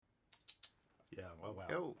down. Oh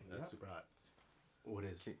wow, that's super hot. What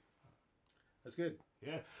is? That's good.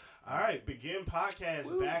 Yeah. All right. Begin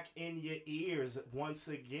podcast back in your ears once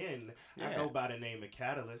again. I go by the name of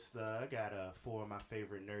Catalyst. I got 4 of my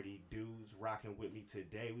favorite nerdy dudes rocking with me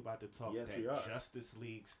today. We about to talk Justice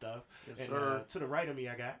League stuff. Yes, and sir. To the right of me,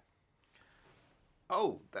 I got.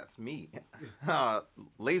 Oh, that's me.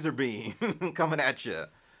 Laser beam coming at you.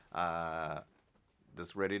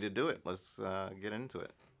 Just ready to do it. Let's get into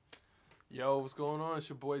it. Yo, what's going on? It's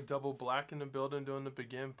your boy Double Black in the building doing the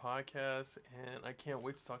Begin podcast, and I can't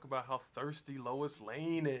wait to talk about how thirsty Lois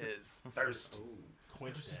Lane is. Thirst.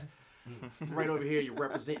 Quench that. Right over here, you're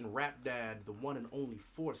representing Rap Dad, the one and only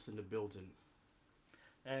force in the building.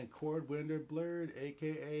 And Cordwinder Blurred,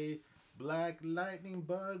 a.k.a. Black Lightning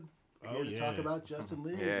Bug. Here to talk about Justice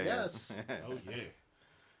League. Yes. Oh, yeah.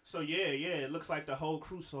 So, it looks like the whole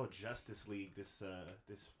crew saw Justice League this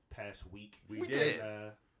past week. We did.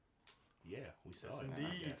 Yeah, we saw Yes, it.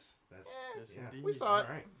 indeed. Yes, Indeed. We saw it.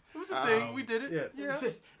 All right. It was a thing. We did it. Yeah.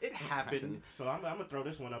 It happened. So I'm gonna throw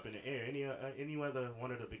this one up in the air. Any other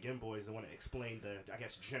one of the Begin boys that want to explain the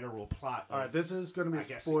general plot? All right, this is going to be a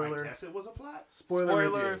spoiler. I guess it was a plot. Spoiler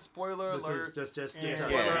review. Spoiler This alert. is just Yeah.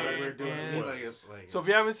 spoiler alert. Yeah. We're doing And- spoilers. So if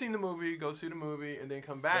you haven't seen the movie, go see the movie and then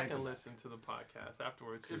come back Then and come listen to the podcast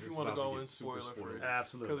afterwards. If you it's want to about to go get in super spoiler free. spoiled.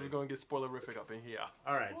 Absolutely. Because we're going to get spoilerific up in here.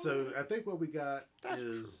 All right, so I think what we got That's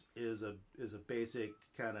is a basic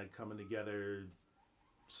kind of coming together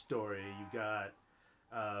story. You've got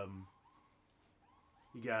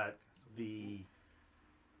the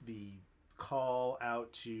call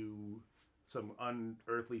out to some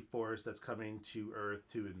unearthly force that's coming to Earth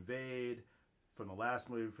to invade from the last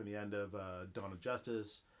movie, from the end of Dawn of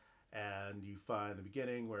Justice, and you find the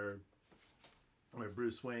beginning where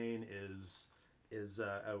Bruce Wayne is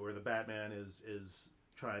where the Batman is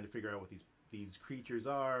trying to figure out what these creatures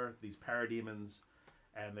are, these parademons,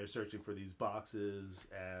 and they're searching for these boxes,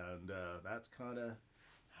 and that's kind of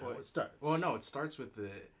how it starts. Well, no, it starts with the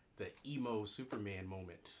emo Superman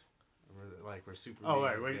moment. Where Superman. Oh,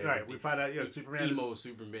 right. We find out, Superman emo is...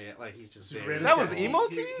 Superman, like he's just Superman there. That was emo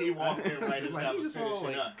to you? He walked in right as Like I he's was just all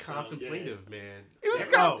finishing like up. So, contemplative, man.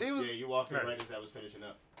 It was you walked in right as I was finishing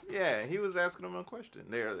up. Yeah, he was asking him a question.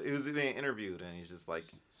 He was being interviewed, and he's just like,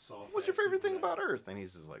 Soft "What's your ass favorite thing Superman. about Earth?" And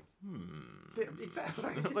he's just like,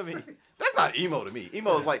 Exactly. Let me. That's not emo to me.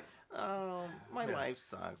 Emo is like, my life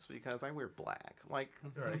sucks because I wear black. Like,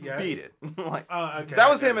 Right, yeah. beat it. Like, okay, that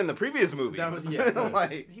was him in the previous movies. That was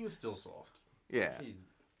like, he was still soft. yeah. He-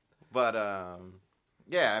 But I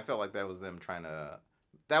felt like that was them trying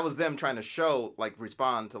to show, like,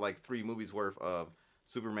 respond to like 3 movies worth of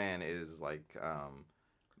Superman is like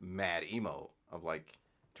mad emo, of like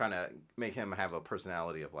trying to make him have a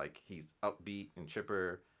personality of like he's upbeat and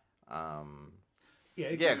chipper.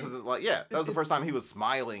 Because that was the first time he was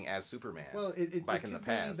smiling as Superman. Well, back in the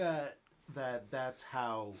past. That's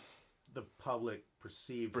how the public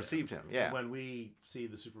perceived him. Yeah. When we see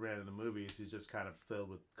the Superman in the movies, he's just kind of filled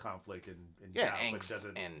with conflict and doubt, angst but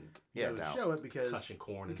doesn't doubt. show it because touching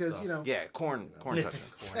corn and because stuff. Yeah, corn touching.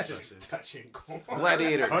 Corn touching. Touching corn.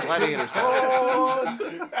 Gladiator style.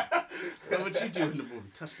 That's what you do in the movie.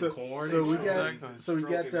 Touch the corn. So and we shit. get Exactly. Stroking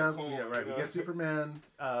the corn, We get Superman,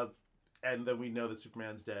 and then we know that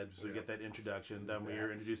Superman's dead. So we get that introduction. Then we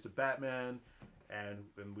are introduced to Batman, and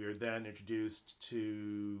we are then introduced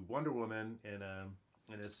to Wonder Woman in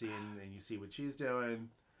a scene, and you see what she's doing,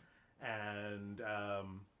 and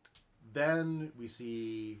then we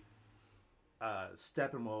see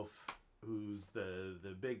Steppenwolf, who's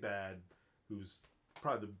the big bad, who's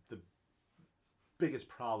probably the biggest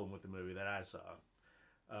problem with the movie that I saw.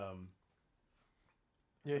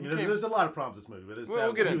 Yeah, There's a lot of problems in this movie, but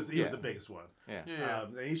he was the biggest one. Yeah.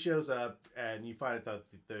 And he shows up, and you find out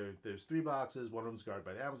that there's 3 boxes. One of them's guarded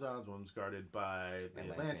by the Amazons, one of them's guarded by the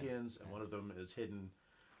Atlanteans, and one of them is hidden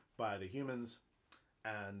by the humans.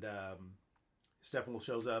 And Steppenwolf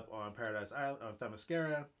shows up on Paradise Island, on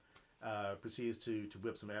Themyscira, proceeds to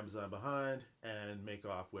whip some Amazon behind and make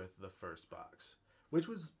off with the first box, which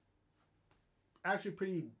was actually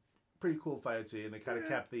pretty cool fight scene. They kind of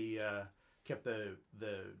kept the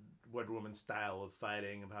Wonder Woman style of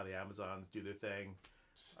fighting, of how the Amazons do their thing.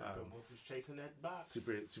 Steppenwolf was chasing that box.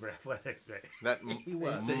 Super athletics, right? That He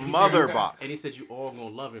was. mother box. And he said you all gonna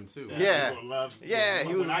love him too. Yeah. He gonna love, He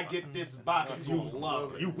was. When I get this box, you gonna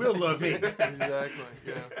love it. You will love me. Exactly.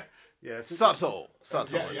 Yeah. Yeah, it's Subtle.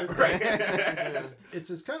 Yeah. it's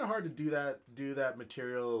just kind of hard to do that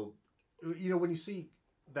material. When you see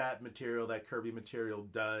that material, that Kirby material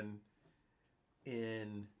done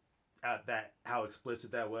in that how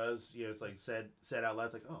explicit that was. You know, it's like said out loud.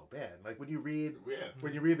 It's like, oh man, like when you read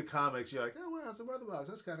Yeah. the comics, you're like, oh wow, it's a Motherbox.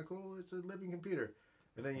 That's kind of cool. It's a living computer.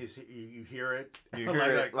 And then you hear it. You hear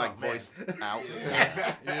it like oh, man. voiced out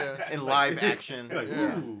Yeah. in live action. You're like,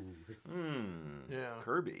 Yeah. ooh. Yeah.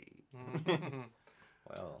 Kirby. Mhm.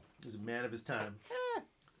 Well, He's a man of his time.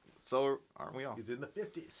 so aren't we all? He's in the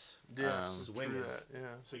 50s. Yeah. Swinging. True that, yeah.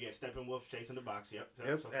 So yeah, Steppenwolf chasing the box. Yep.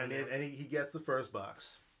 Yep, So and he gets the first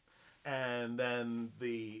box, and then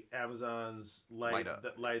the Amazons light Light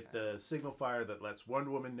up. the signal fire that lets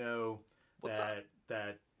Wonder Woman know What's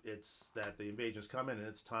that the invasion's coming and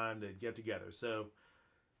it's time to get together. So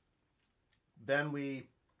then we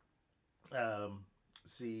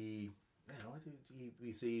see.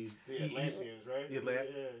 We see the Atlanteans, right?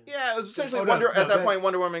 Yeah, it was essentially Oh, no, Wonder. no, at that then- point,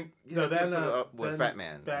 Wonder Woman. No, then, with then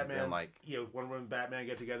Batman. Batman, and like Wonder Woman and Batman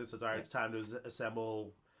get together. Says, all right, it's time to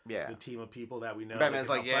assemble yeah. the team of people that we know. Batman's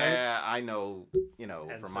that like, can help fight. yeah, I know. You know,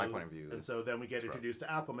 And from my so- point of view. And it's- so then we get it's rough. introduced to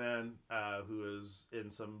Aquaman, who is in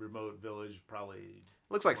some remote village, probably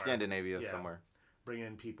Looks like somewhere. Scandinavia Yeah. somewhere.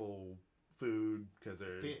 bringing people food because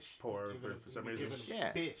they're Fish. poor Giving for some reason. giving them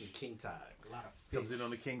Yeah. Fish. King Tide. A lot of fish. Comes in on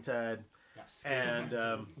the king tide, Got skin.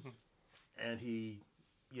 and he's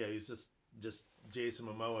just Jason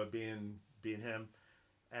Momoa being him,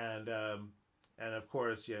 and of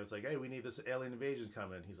course it's like, hey, we need this alien invasion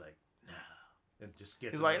coming. He's like, no, and just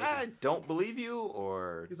gets. He's like, amazing. I don't believe you,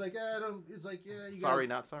 or He's like, yeah, I don't. He's like, yeah, you sorry, guys,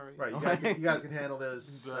 not sorry. right? You guys can handle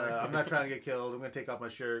this. Exactly. I'm not trying to get killed. I'm gonna take off my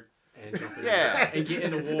shirt. And jump in Yeah. and get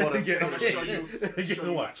in the water. Get I'm in gonna the- show you, Get in show the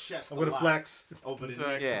you my water. chest I'm a gonna lot flex. over the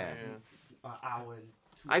Exactly, next Yeah. hour and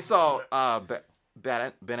 2 I saw Ben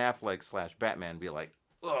Affleck / Batman be like,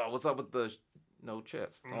 oh, what's up with the no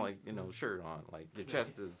chest, like shirt on, like your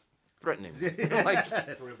chest is threatening. Like,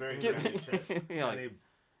 For a very get, threatening chest. you know, And like,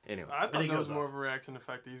 anyway. I thought he that was goes more off. of a reaction to the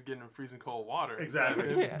fact that he's getting in freezing cold water. Exactly.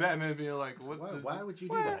 Batman, Yeah. Batman being like, "What? Why would you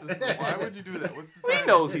do what's that? this- Why would you do that? What's the He sign?"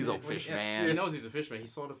 knows he's a Well, fish yeah, man. He knows he's a fish man. He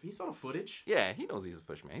saw the footage. Yeah, he knows he's a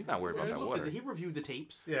fish man. He's not worried about Yeah, that look water. He reviewed the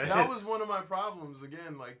tapes. Yeah. That was one of my problems.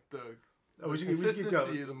 Again, like the We should keep consistency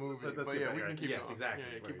going. of the movie. Let's But get yeah, back, we right. can keep Yes, going. exactly.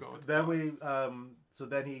 Yeah, keep going. Then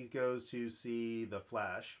then he goes to see the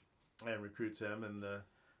Flash and recruits him, and the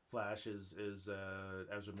Flash is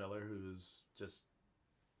Ezra Miller, who's just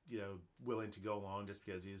willing to go along just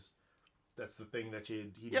because that's the thing that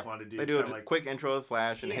he Yep. wanted to do. They do a Kinda like, quick intro of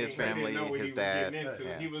Flash and He his didn't family, know what his he dad. was getting into.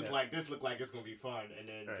 Yeah. He was Yeah. like, "This looked like it's gonna be fun," and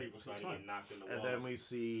then Right. people started fun. getting knocked in the walls. and then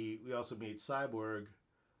we also meet Cyborg,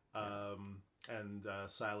 and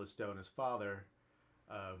Silas Stone, his father,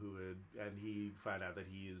 and he find out that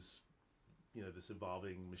he is, this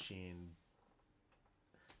evolving machine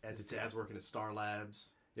His entity. dad's working at Star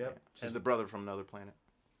Labs. Yep. She's the brother from another planet.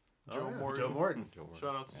 Joe Morton. Joe Morton. Joe Morton.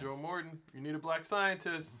 Shout out to Yeah. Joe Morton. You need a black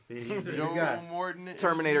scientist. He's a Joe guy. Morton. is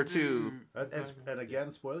Terminator the 2. dude. And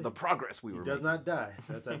again, spoiler. The progress we He were does making. not die.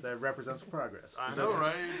 That represents progress. I He know, doesn't-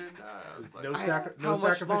 right? He didn't die. I was like, No, How no much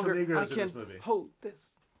sacrificial longer Negroes I in this can movie. hold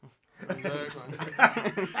this. exactly.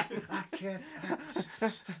 I can't.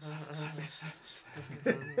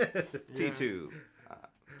 T2.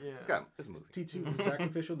 Yeah. It's got this movie. T2, the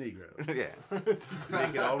sacrificial Negro. Yeah.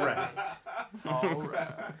 Make it all right. All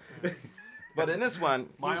right. But in this one,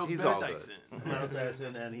 Miles he's Bennett all Dyson. good. Miles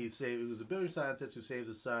Dyson, and he was a brilliant scientist who saves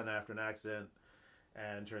his son after an accident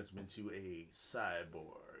and turns him into a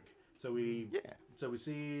cyborg. So we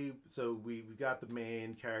got the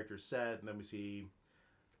main character set, and then we see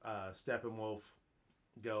Steppenwolf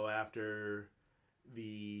go after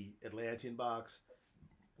the Atlantean box,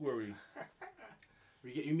 where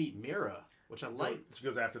You meet Mira, which I like. He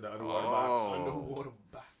goes after the underwater box. Underwater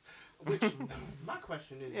box. Which my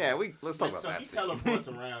question is, Yeah, let's talk about so that. he scene. teleports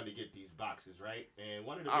around to get these boxes, right? And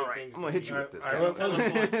one of the All big right, things I'm gonna that hit you with this. All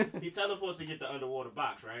right, he teleports to get the underwater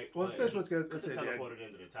box, right? Well, let's finish what's good. Let's Let's say, teleported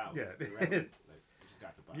into the tower. Yeah. right? Like, he just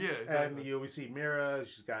got the box. Yeah, And exactly. we see Mira.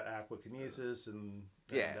 She's got aquakinesis, and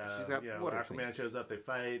Yeah, she's got water Aquaman kinesis. shows up. They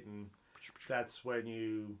fight, and that's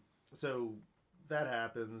when so that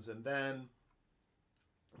happens, and then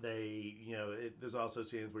they there's also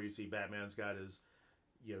scenes where you see Batman's got his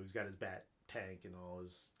he's got his bat tank and all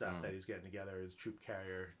his stuff that he's getting together, his troop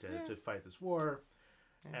carrier to fight this war,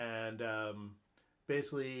 and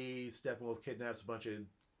basically Steppenwolf kidnaps a bunch of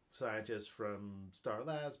scientists from Star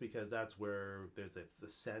Labs because that's where there's the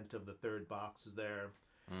scent of the third box is there,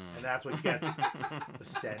 and that's what gets the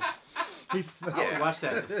scent. He's, I would watch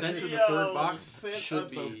that. The scent of the third box scent should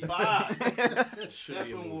of be the box. should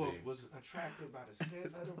be a movie. Steppenwolf was attracted by the scent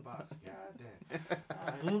of the box. God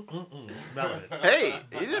damn. Smell it. Hey,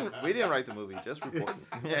 we didn't write the movie, just reporting.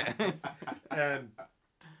 Yeah.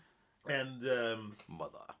 And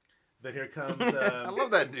Mother. Then here comes. I love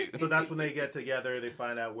that dude. So that's when they get together. They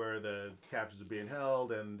find out where the captives are being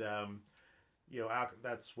held, and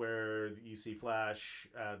that's where you see Flash.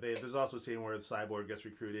 There's also a scene where the Cyborg gets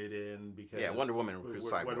recruited in because Wonder Woman recruits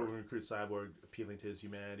Cyborg. Wonder Woman recruits Cyborg, appealing to his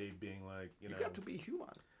humanity, being like, you got to be human.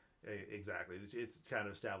 Exactly. It's kind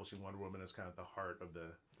of establishing Wonder Woman as kind of the heart of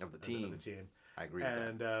the team. I agree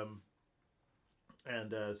with that.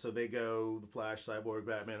 And so they go, the Flash, Cyborg,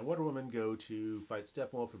 Batman, and Wonder Woman go to fight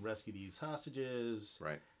Steppenwolf and rescue these hostages.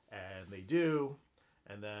 Right. And they do.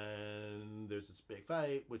 And then there's this big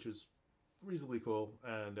fight, which was reasonably cool.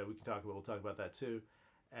 And we'll talk about that too.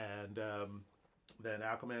 And then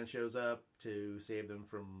Aquaman shows up to save them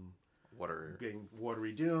from being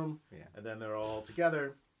watery doom. Yeah. And then they're all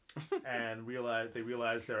together and realize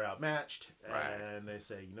they're outmatched. Right. And they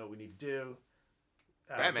say, you know what we need to do?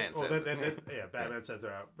 Batman says Batman says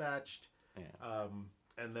they're outmatched. Yeah.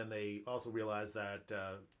 And then they also realize that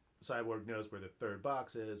Cyborg knows where the third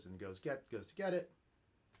box is and goes to get it.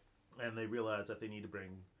 And they realize that they need to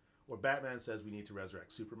Batman says we need to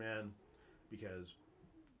resurrect Superman because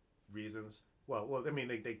reasons. Well, I mean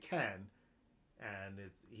they can, and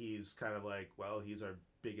he's kind of like, well, he's our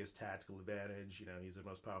biggest tactical advantage. He's the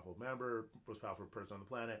most powerful person on the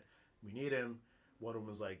planet. We need him. Wonder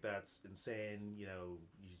Woman's like, that's insane. You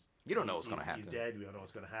don't know what's going to happen. He's dead. We don't know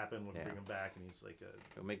what's going to happen. We'll bring him back, and he's like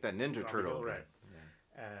he'll make that Ninja Turtle. Right.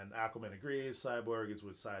 Yeah. And Aquaman agrees. Cyborg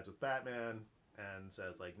sides with Batman and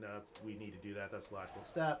says like, no, we need to do that. That's a logical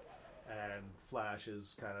step. And Flash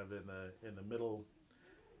is kind of in the middle.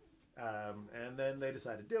 And then they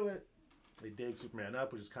decide to do it. They dig Superman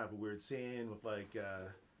up, which is kind of a weird scene with like.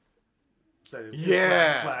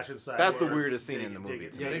 Flash and Cyborg. That's the weirdest scene in the movie.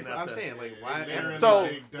 I'm saying, like, why? So,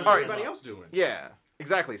 what's everybody else doing? Yeah,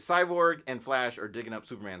 exactly. Cyborg and Flash are digging up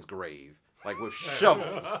Superman's grave, like with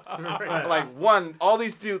shovels. Like all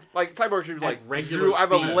these dudes, like Cyborg should be like, Drew, I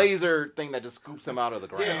have a laser thing that just scoops him out of the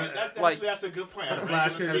ground. Yeah, that's a good plan.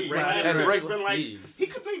 Flash could he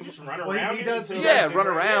could just run around. He does. Run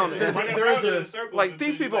around.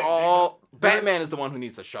 These people are all. Batman is the one who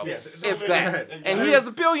needs a shovel, if that. And he has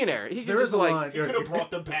a billionaire. He there is a line. He could have brought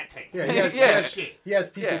the Bat Tank. He has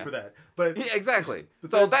people for that. But exactly.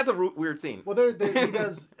 So that's a weird scene. Well, he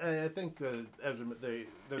does. I think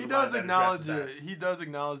he does acknowledge it. He does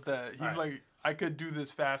acknowledge that he's like, I could do this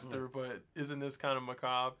faster, but isn't this kind of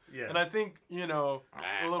macabre? Yeah. And I think all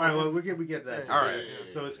right. Well, we get that. All right.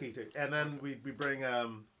 So it's key too. And then we bring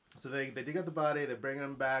So they dig up the body. They bring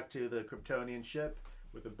him back to the Kryptonian ship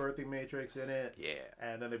with the birthing matrix in it. Yeah.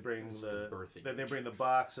 And then they bring they bring the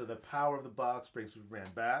box. So the power of the box brings Superman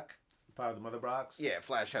back. The power of the mother box. Yeah,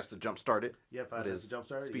 Flash has to jump start it. Yeah, Flash has to jump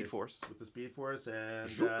start it. Speed Force. With the Speed Force, and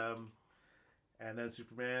then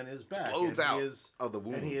Superman is back. Explodes out of the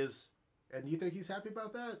womb. And you think he's happy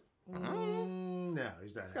about that? No,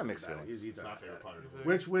 he's not. He's got mixed feelings. He's not. My favorite part of the movie.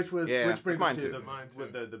 Which brings us to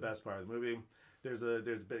the best part of the movie. There's a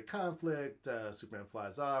bit of conflict. Superman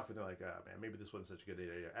flies off, and they're like, "Oh man, maybe this wasn't such a good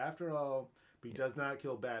idea after all." But he does not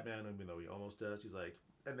kill Batman, even though he almost does. He's like,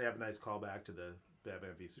 and they have a nice callback to the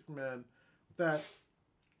Batman v Superman with that.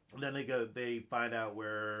 And then they find out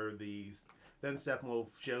where then Steppenwolf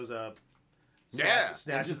shows up.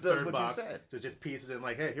 Snatches the third box. There's just pieces in,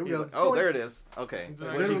 like, hey, here we go. Oh, there it is. Okay.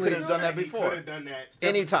 Literally, he could have done that before. Could have done that.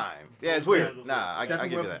 Anytime. Yeah, it's weird. Nah, I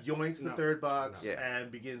give you that. Yoinks the third box and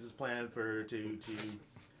begins his plan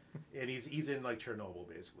and he's in like Chernobyl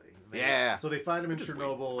basically. So they find him in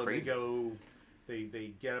Chernobyl and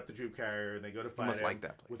they get up the troop carrier and they go to fight him like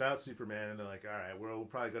that place. without Superman, and they're like, all right, we're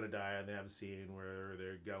probably gonna die, and they have a scene where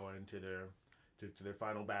they're going to their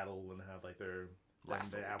final battle and have like their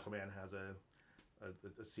Aquaman has a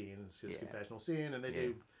scene, it's his confessional scene, and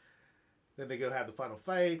then they go have the final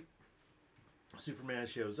fight. Superman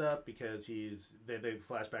shows up because they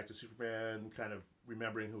flash back to Superman kind of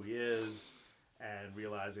remembering who he is and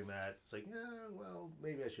realizing that it's like,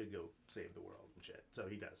 maybe I should go save the world and shit. So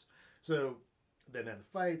he does. So then at the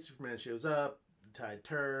fight, Superman shows up, the tide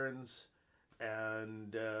turns,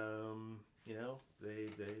 and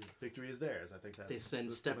victory is theirs. I think that's. They send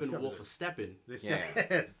Steppenwolf a steppin'.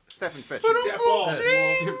 Steppen Fish. Step off.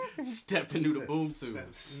 Step into the boom tube.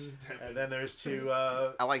 And then there's two.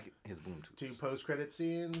 I like his boom tubes. 2 post-credit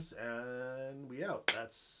scenes, and we out.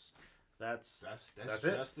 That's it.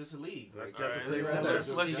 Justice League. That's Justice League right there.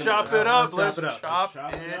 Let's chop it up. Let's chop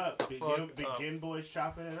it up. Begin boys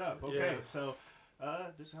chopping it up. Okay, so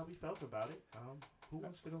this is how we felt about it. Who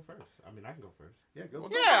wants to go first? I mean, I can go first. Yeah, go.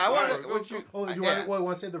 Yeah, I want. You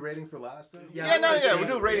want to save the rating for last? Then? We'll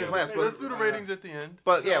do ratings last. Let's do the ratings at the end.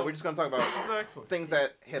 But we're just gonna talk about things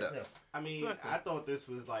that hit us. I mean, I thought this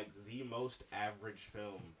was like the most average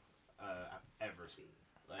film I've ever seen.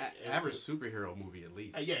 Average superhero movie, at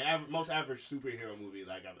least. Most average superhero movie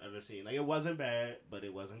like I've ever seen. Like, it wasn't bad, but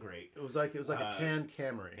it wasn't great. It was like a tan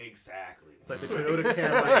Camry. Exactly. It's like the Toyota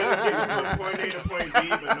Camry. It gets from point A to point B,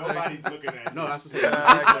 but nobody's looking at it. No, that's what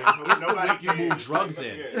I'm saying. It's the whip you move drugs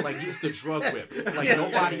in. Yeah. Like, it's the drug whip. Like,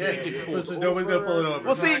 nobody can get pulled Listen, over. nobody's gonna pull it over.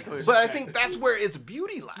 Well, see, but I think that's where its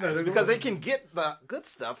beauty lies, No, because they can get the good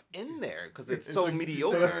stuff in there because it's so a-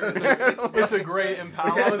 mediocre. It's a great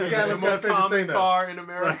Impala. Let's the gotta most finish this common thing, though. car in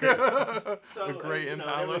America. So, a great there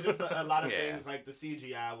Impala. was just a lot of Yeah. things, like the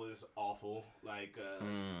CGI was awful. Like,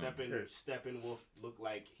 Steppenwolf looked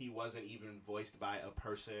like he wasn't even voiced by a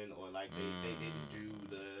person, or like they didn't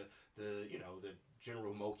do the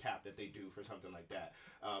general mocap that they do for something like that.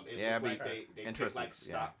 It looked like they picked like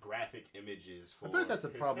stock graphic images for I feel like that's a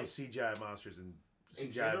his problem with face. CGI monsters and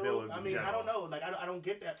CGI general, villains I mean, in general. I don't know. Like, I don't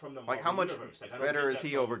get that from the Marvel Like, how much universe. Like, I don't better get is that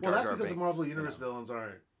he from- over Well, Jar that's Jar because the Binks, Marvel you Universe know? villains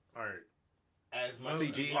aren't as much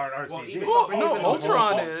CG? Aren't Well, CG. even Well, even no, the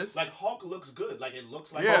Ultron Hulk, is. Like, Hulk looks good. Like, it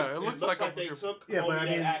looks like Yeah, Hulk. it looks like like they a- took. Yeah, but I Homie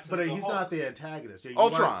mean, that acts but as the he's Hulk. not the antagonist.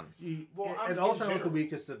 Ultron. Well, and in Ultron was the general.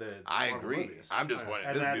 weakest of the. I Marvel agree. movies. I'm just wondering.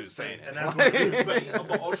 And This that's- dude's saying and it. that's what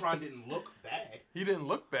but Ultron didn't look bad. He didn't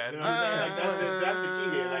look bad. You know what I'm saying? Like, that's the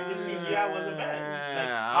key here. Like, his CGI wasn't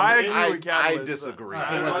bad. I agree with I Catalyst. disagree.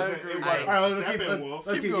 I It wasn't. agree. It All wasn't right, let's keep Steppenwolf.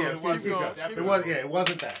 let's keep going, yeah, keep let's keep going. going. Steppenwolf. It was it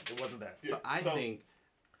wasn't that. It wasn't that. So I think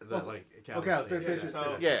that, like, Okay, finish it.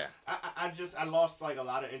 So- Yeah. I lost like a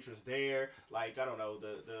lot of interest there. Like, I don't know,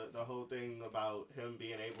 the whole thing about him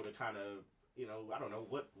being able to kind of, I don't know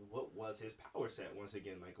what was his power set once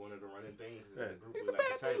again. Like, one of the running things is the group He's would a like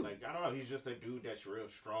to bad say. dude. Like, I don't know, he's just a dude that's real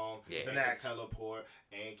strong Yeah. and An can axe. teleport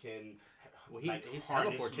and can Well, harness his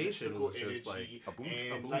teleportation mystical was just like energy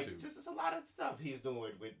Ubuntu. and like just a lot of stuff he's doing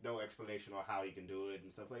with no explanation on how he can do it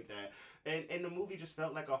and stuff like that. And the movie just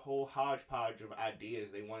felt like a whole hodgepodge of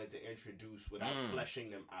ideas they wanted to introduce without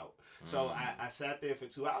fleshing them out. So I sat there for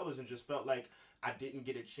 2 hours and just felt like I didn't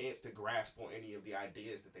get a chance to grasp on any of the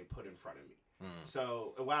ideas that they put in front of me.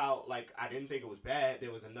 So while like I didn't think it was bad,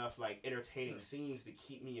 there was enough like entertaining scenes to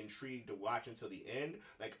keep me intrigued to watch until the end.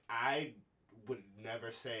 Like, I would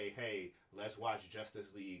never say, hey, let's watch Justice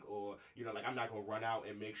League, or like, I'm not gonna run out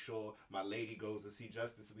and make sure my lady goes to see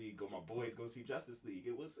Justice League or my boys go see Justice League.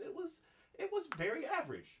 It was very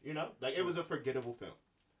average, like, it was a forgettable film.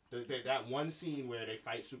 That one scene where they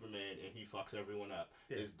fight Superman and he fucks everyone up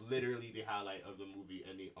is literally the highlight of the movie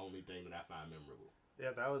and the only thing that I find memorable.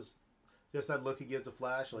 Yeah, that was just that look he gives the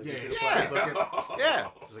Flash. Like, Yeah. you see the Flash looking. Yeah.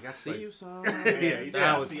 It's like, I see you, son. Yeah, That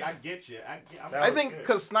yeah, was- see, I get you. I think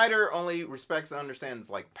because Snyder only respects and understands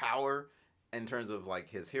like power in terms of like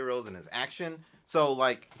his heroes and his action. So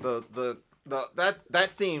like that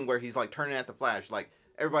scene where he's like turning at the Flash, like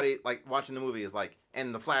everybody like watching the movie is like,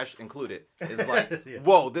 and the Flash included, is like, Yeah.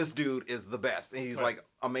 whoa, this dude is the best, and he's Right. like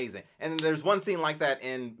amazing. And there's one scene like that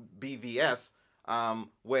in BVS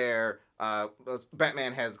where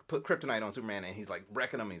Batman has put kryptonite on Superman, and he's like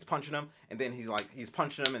wrecking him, and he's punching him, and then he's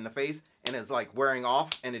punching him in the face, and it's like wearing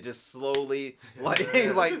off, and it just slowly like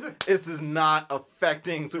he's like, this is not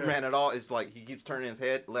affecting Superman at all. It's like he keeps turning his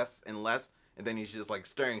head less and less, and then he's just like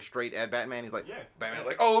staring straight at Batman. He's like, Yeah. Batman's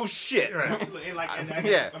like, oh shit. Right. Absolutely. And like, and that-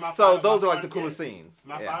 Yeah. and my So final- those my are like the final- coolest scenes.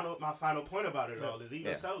 My Yeah. final point about it all is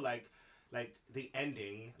even Yeah. so, like the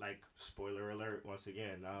ending, like, spoiler alert once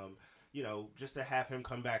again, just to have him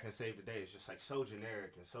come back and save the day is just like so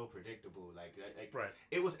generic and so predictable. Like Right.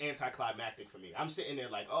 it was anticlimactic for me. I'm sitting there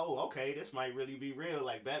like, oh, okay, this might really be real.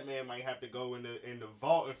 Like, Batman might have to go in the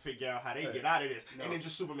vault and figure out how they get out of this, and then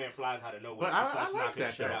just Superman flies out of nowhere But and I starts like knocking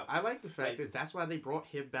that, shit though. out. I like the fact Like- is that's why they brought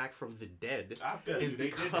him back from the dead. I feel is you. They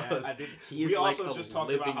did because that. I did. he is We like also a just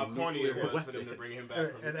talked about living how corny it nuclear was for them to weapon. bring him back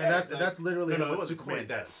And, from the and dead. that's literally No, how it it was. was corny. made.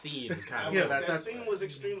 That scene is kind of Yeah, that that's- scene was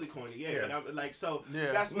extremely corny. Yeah, Yeah. but I'm like, so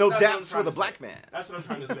Yeah. that's No that's what I'm daps for trying the to black say. man. That's what I'm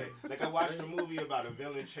trying to say. Like, I watched a movie about a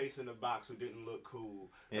villain chasing a box who didn't look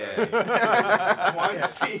cool. Yeah. One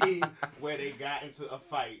scene where they got into a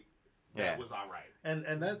fight that Yeah. was all right. And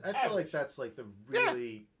that I feel Average. like that's like the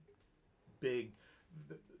really big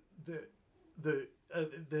the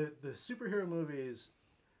superhero movies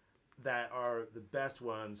that are the best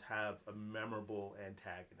ones have a memorable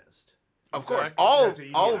antagonist. Of course, Exactly. all That's what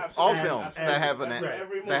you all need. all Absolutely. films Absolutely. that have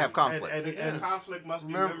Every movie. that have conflict. And conflict must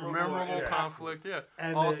be Memorable memorable. conflict, yeah.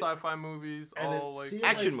 And all the- sci-fi movies, and all it like seemed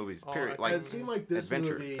Action like- movies, all period. action Like it seemed like this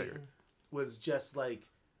adventure movie figure. was just like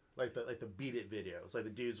the Beat It videos, like the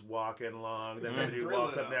dude's walking along, then Mhm. the dude Thriller,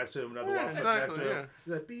 walks up though. next to him, another Yeah, walks up next exactly, to yeah. him.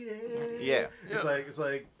 He's like, Beat It. Yeah.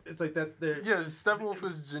 It's like that's their. yeah. Steppenwolf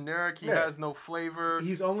is generic. He Yeah. has no flavor.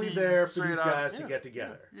 He's only He's there for straight these out- guys to yeah, get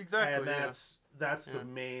together. yeah, exactly, And yeah. that's Yeah. the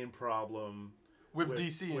main problem with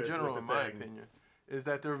DC in general, in my opinion, is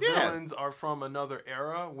that their Yeah. villains are from another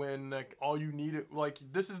era when like all you needed, like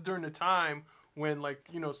this is during the time when like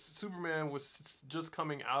Superman was just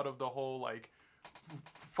coming out of the whole like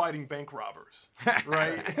fighting bank robbers,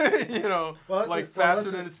 right? Like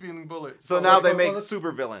faster than a speeding bullet. So now they make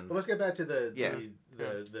super villains. Well, let's get back to the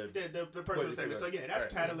personal statement. So yeah, that's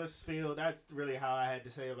right. Catalyst feel. That's really how I had to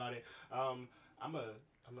say about it. I'm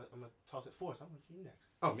gonna toss it forth. I want you next.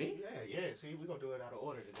 Oh, me? Yeah. See, we're gonna do it out of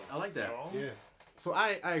order today. I like that. Yeah. So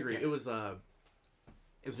I agree. It was an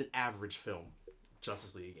average film,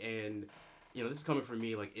 Justice League, and this is coming from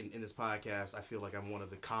me. Like in this podcast, I feel like I'm one of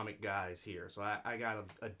the comic guys here. So I got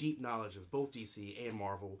a deep knowledge of both DC and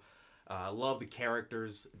Marvel. Love the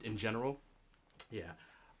characters in general. Yeah.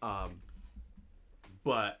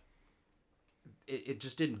 But it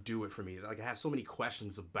just didn't do it for me. Like I have so many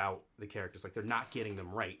questions about the characters. Like they're not getting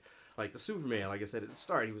them right. Like the Superman, like I said at the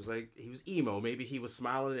start, he was emo. Maybe he was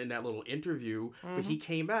smiling in that little interview, but he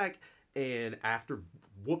came back and after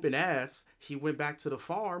whooping ass, he went back to the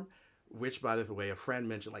farm, which by the way, a friend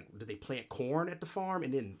mentioned, like, did they plant corn at the farm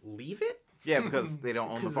and then leave it? Yeah, because they don't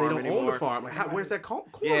own the farm anymore. They don't own the farm. Like, where's that corn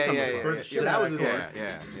coming from? So that was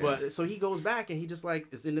But so he goes back and he just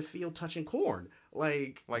like is in the field touching corn.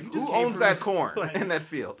 Like who owns that corn in that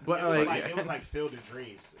field? But it was like Field of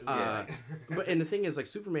Dreams. But and the thing is, like,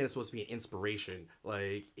 Superman is supposed to be an inspiration.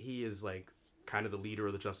 Like he is like kind of the leader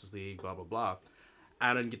of the Justice League. Blah blah blah.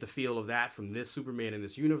 I didn't get the feel of that from this Superman in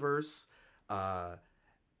this universe. I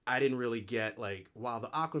didn't really get like while the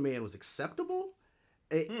Aquaman was acceptable.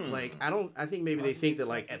 Like I think maybe they think that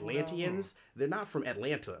like Atlanteans, they're not from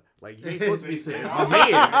Atlanta. Like you're supposed to be saying, man,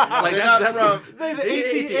 like that's from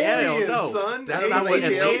the aliens, no, son. That's not what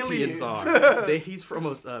Atlanteans are. He's from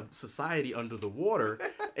a society under the water,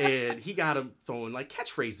 and he got him throwing like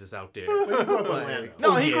catchphrases out there. Well, he grew up on land.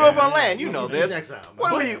 No, he grew up on land. You know this.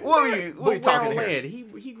 What are you talking about?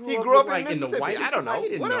 He grew up like in the white. I don't know.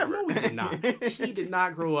 Whatever. No, he did not. He did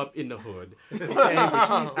not grow up in the hood. Okay, but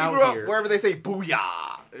he's out grew up here. Wherever they say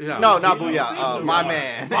booyah. No, not booyah. My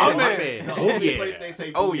man. My man. The only place they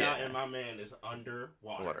say booyah and my man is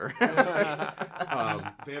underwater.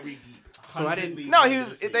 Very deep. So I didn't. No, he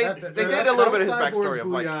was. They did a little bit of his backstory of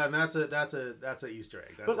like. And that's a Easter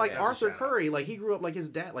egg. But like Arthur Curry, like he grew up like his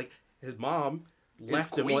dad, like his mom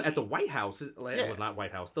left him at the White House. Well, not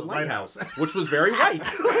White House, the Lighthouse, which was very white.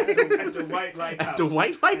 At the White Lighthouse. The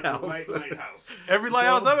White Lighthouse. The White Lighthouse. Every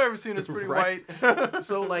lighthouse I've ever seen is pretty white.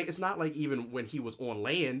 So like, it's not like even when he was on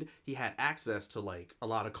land, he had access to like a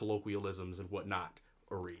lot of colloquialisms and whatnot.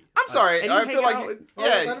 I'm sorry. I feel like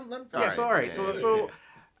Sorry. So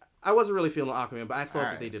I wasn't really feeling Aquaman, but I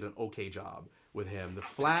thought that they did an okay job with him. The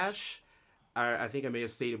Flash, I think I may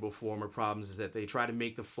have stated before, my problems is that they try to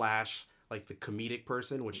make the Flash like the comedic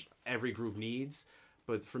person, which every group needs.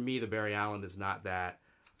 But for me, the Barry Allen is not that.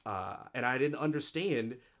 And I didn't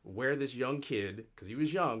understand where this young kid, because he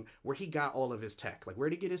was young, where he got all of his tech. Like,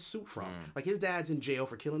 where'd he get his suit from? Like, his dad's in jail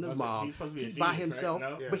for killing his mom. He's by himself.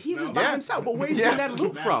 Right? But he's just by himself. But where's he getting that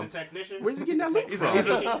loot from? Where's he getting that loot from? He's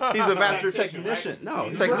a master technician. Right? No.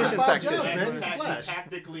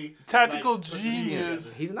 Tactical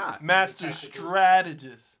genius. He's not. Master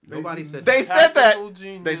strategist. Nobody said they said that.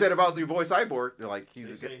 They said about your boy Cyborg. They're like,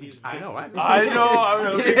 I know. I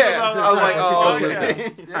was like, oh,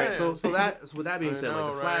 okay. All right. So with that being said,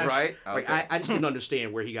 like the Flash, right? Like I just didn't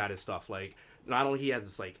understand where he got his stuff. Like not only he had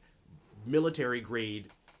this like military grade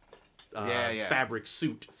fabric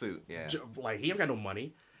suit. Like he ain't got no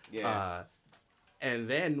money. And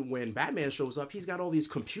then when Batman shows up, he's got all these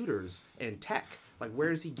computers and tech. Like,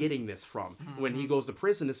 where is he getting this from? When he goes to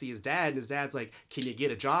prison to see his dad, and his dad's like, "Can you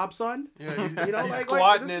get a job, son?" Yeah, he's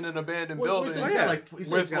squatting in an abandoned building.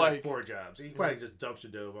 He's got 4 jobs. He probably just dumps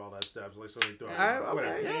and dove all that stuff. Like somebody throws. I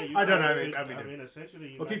don't know. I mean,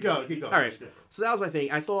 essentially. Well, keep going. All right. So that was my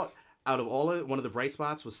thing. I thought out of all of it, one of the bright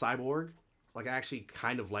spots was Cyborg. Like, I actually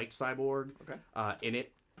kind of liked Cyborg. In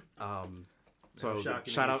it. So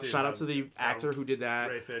shout out to the actor who did that.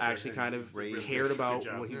 I actually kind of cared about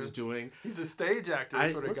what he was doing. He's a stage actor.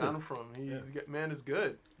 That's where they got him from. Man is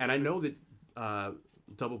good. And I know that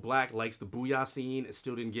Double Black likes the booyah scene. It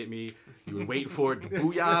still didn't get me. You were waiting for it. The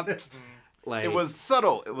booyah. Like, it was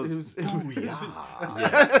subtle. It was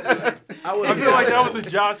booyah. I feel like that was a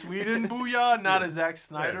Joss Whedon booyah, not a Zack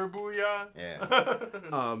Snyder booyah.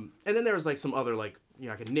 And then there was like some other like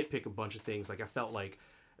I could nitpick a bunch of things. Like I felt like.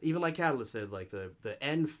 Even like Catalyst said, like the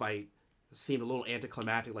end fight seemed a little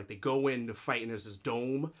anticlimactic. Like they go in to fight and there's this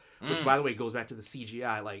dome, which by the way goes back to the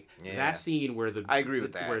CGI. Like that scene where I agree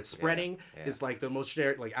with that. Where it's spreading is like the most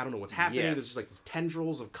generic. Like I don't know what's happening. There's just like these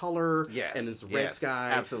tendrils of color. And this red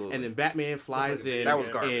sky. Absolutely. And then Batman flies in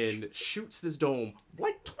and shoots this dome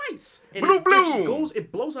like twice. And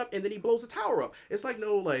it blows up and then he blows the tower up. It's like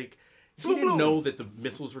he didn't know that the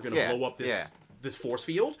missiles were gonna blow up this force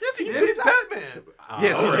field. Yes, he did. It's Batman.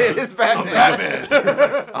 Yes, he did. It's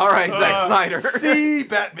Batman. All right, Zack Snyder. See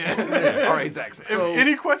Batman. All right, Zack Snyder. So,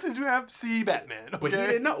 any questions you have, see Batman. Okay? But he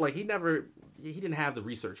didn't know. Like he didn't have the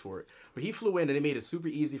research for it. But he flew in and it made it super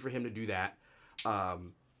easy for him to do that,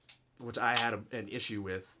 which I had an issue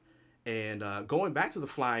with. And going back to the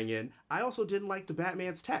flying in, I also didn't like the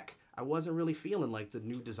Batman's tech. I wasn't really feeling like the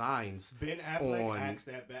new designs. Ben Affleck acts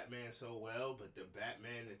that Batman so well, but the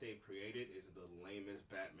Batman that they've created is the lamest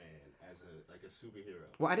Batman as a superhero.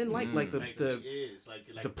 Well, I didn't like the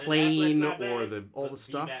the plane or all the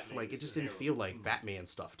stuff. Like it just didn't feel like Batman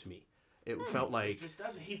stuff to me. It felt like... It just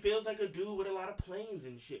doesn't. He feels like a dude with a lot of planes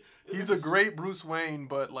and shit. He's a great Bruce Wayne,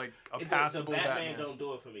 but like a passable Batman. The Batman don't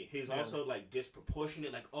do it for me. He's also like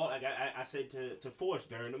disproportionate. Like I said to Force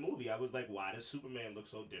during the movie, I was like, why does Superman look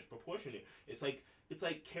so disproportionate? It's like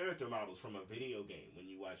character models from a video game when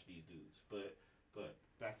you watch these dudes. But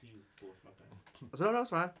back to you, Force. My bad. So no,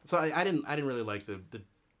 it's fine. So I didn't really like the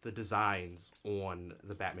designs on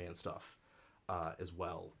the Batman stuff as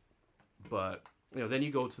well, but. Then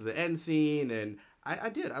you go to the end scene, and I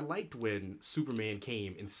liked when Superman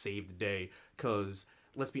came and saved the day, because,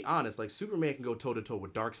 let's be honest, like, Superman can go toe-to-toe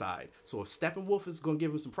with Darkseid, so if Steppenwolf is going to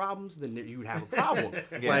give him some problems, then you'd have a problem.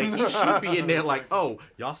 Like, he should be in there like, oh,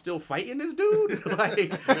 y'all still fighting this dude?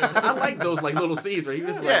 Like, so I like those, like, little scenes where he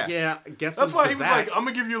was like, guess that's why he was Zach? like, I'm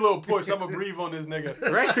going to give you a little push, I'm going to breathe on this nigga.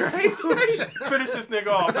 Right. Finish this nigga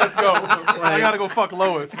off, let's go. I got to go fuck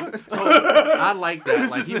Lois. So, I like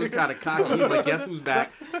that. Like, he was kind of cocky. He was like, guess who's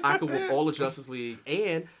back? I could whoop all the Justice League.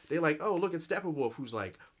 And they're like, oh, look at Steppenwolf, who's,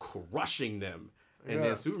 like, crushing them. And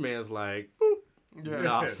then Superman's like,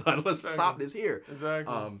 nah, son, let's stop this here.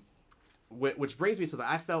 Exactly. Which brings me to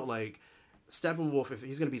I felt like Steppenwolf, if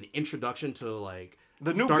he's going to be the introduction to, like,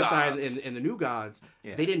 the new Darkseid and the New Gods,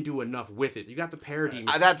 they didn't do enough with it. You got the parody.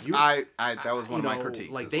 That was one of my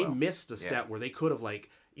critiques. Like, they missed a step where they could have,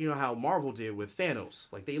 like, you know how Marvel did with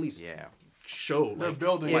Thanos. Like, they at least showed. They're like,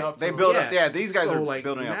 building up. They build up. Yeah, these guys are like,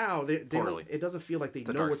 building up. Now, it doesn't feel like they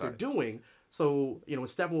know what they're doing. So, when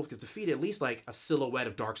Steppenwolf gets defeated, at least like a silhouette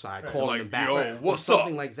of Darkseid calling him back. Yo, what's or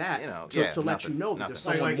something up? like that. To let you know that there's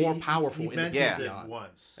someone more powerful in the beyond.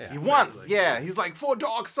 Once. He's like, for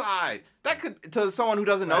Darkseid. That could, to someone who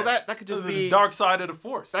doesn't know that could just be the dark side of the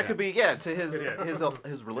Force. That could be, to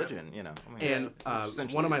his religion, I mean,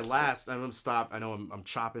 and one of my last, I'm gonna stop. I know I'm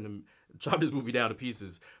chopping this movie down to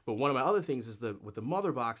pieces, but one of my other things is with the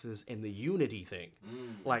mother boxes and the Unity thing.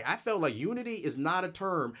 Like, I felt like Unity is not a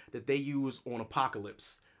term that they use on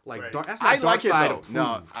Apocalypse. Like, that's not Darkseid approved.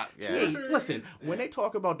 No, listen, when they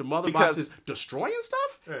talk about the mother boxes destroying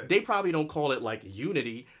stuff, they probably don't call it like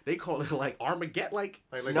Unity. They call it like Armageddon, like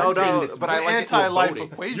but I like anti-life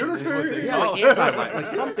equation. Like anti-life, like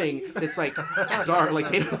something that's like dark. Like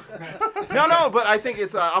they don't. No, but I think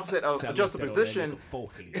it's opposite of juxtaposition to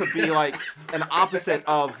be like an opposite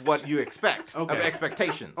of what you expect of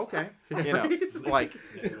expectations. Okay,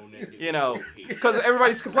 because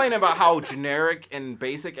everybody's complaining about how generic and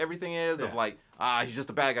basic everything is. Of like, he's just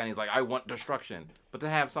a bad guy. And he's like, I want destruction. But to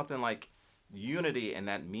have something like Unity and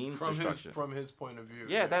that means destruction from his point of view.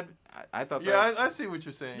 Yeah, that I thought. Yeah, I see what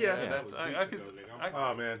you're saying.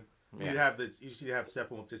 Oh man. You should have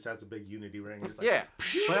Steppenwolf just has a big Unity ring. Just like,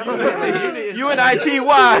 UNITY.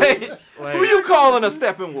 Who you calling a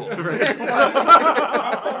Steppenwolf?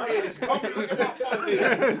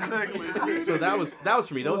 Exactly. So that was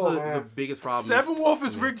for me. Those are the biggest problems. Steppenwolf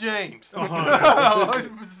is Rick James.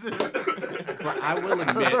 100%. But I will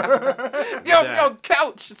admit, yo,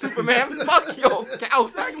 couch Superman. Fuck your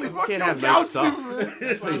couch. You can't have no stuff.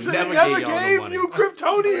 They never gave you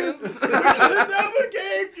Kryptonians. Never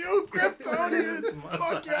gave you Kryptonians.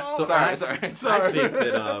 Fuck y'all. So sorry. I think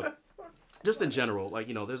that just in general, like,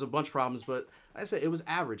 there's a bunch of problems, but like I said, it was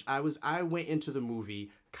average. I went into the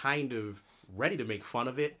movie kind of ready to make fun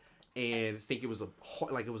of it and think it was a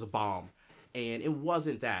bomb, and it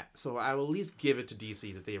wasn't that. So I will at least give it to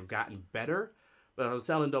DC that they have gotten better. But I was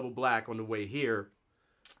telling Double Black on the way here,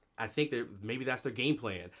 I think that maybe that's their game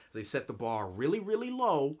plan. They set the bar really, really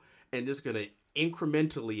low and just gonna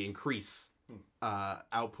incrementally increase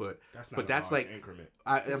output. That's like increment.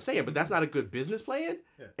 I'm saying, but that's not a good business plan,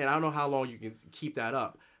 and I don't know how long you can keep that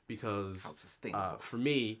up, because for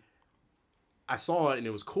me, I saw it and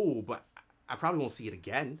it was cool, but I probably won't see it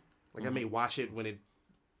again. Like I may watch it when it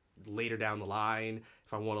later down the line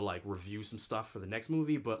if I want to like review some stuff for the next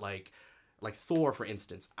movie. But like Thor, for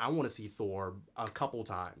instance, I want to see Thor a couple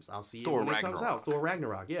times. I'll see Thor it when it comes out. Thor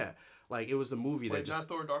Ragnarok, yeah. Like it was a movie that just not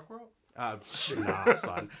Thor Dark World. Nah,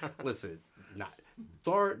 son. Listen,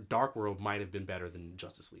 Thor Dark World might have been better than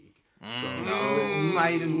Justice League. So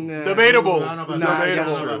debatable. I don't know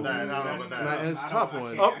about that. It's a tough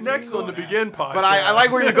one. Up next on the Begin podcast. But I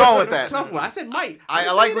like where you're going with that. It's a tough one. I said might.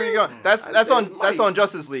 I like where you're going. That's on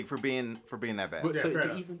Justice League for being that bad. But so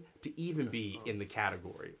fair to even be in the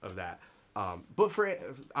category of that. But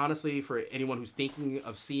honestly, for anyone who's thinking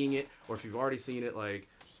of seeing it, or if you've already seen it, like,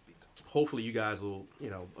 hopefully you guys will,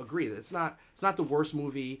 agree that it's not the worst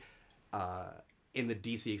movie in the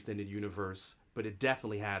DC extended universe, but it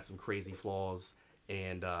definitely had some crazy flaws,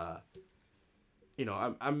 and I'm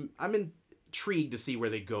intrigued to see where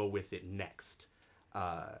they go with it next.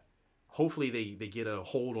 Hopefully they get a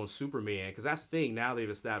hold on Superman, because that's the thing. Now they've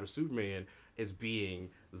established Superman as being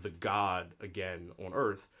the god again on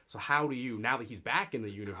Earth. So how do you, now that he's back in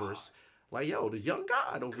the universe, like, yo, the young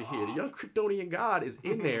god over here, the young Kryptonian god is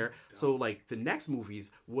in there. So, like, the next movies,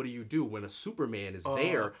 what do you do when a Superman is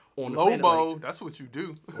there on the planet? Lobo, that's what you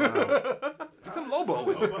do. Wow. Get some Lobo.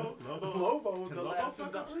 Lobo. Can Lobo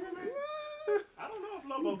fuck up Superman? I don't know if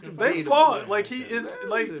Lobo can. They fought. Like, he is,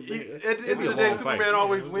 like, at the end of the day, Superman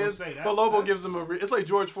always wins. But Lobo gives him it's like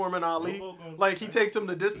George Foreman Ali. Like, he takes him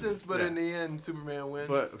the distance, but in the end, Superman wins.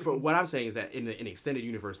 But for what I'm saying is that in the extended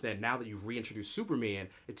universe, then now that you've reintroduced Superman,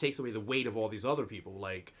 it takes away the weight of all these other people.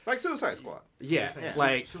 Like Suicide Squad. Yeah,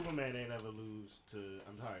 like Superman ain't ever lose to.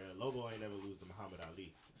 I'm sorry, Lobo ain't ever lose to Muhammad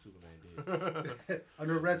Ali. Superman did.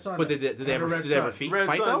 Under Red Sun. But did they ever fight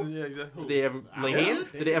though? Yeah, exactly. Did they ever lay hands?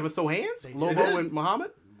 Did they ever throw hands? Lobo and Muhammad?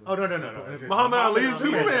 Oh no. Muhammad Ali and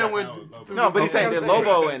Superman went. No, but he's saying that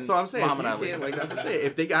Lobo and so I'm saying, Muhammad Ali. Like that's what I'm saying.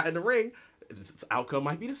 If they got in the ring, its outcome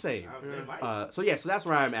might be the same. So that's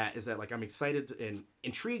where I'm at. Is that like I'm excited and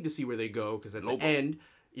intrigued to see where they go, because at the end,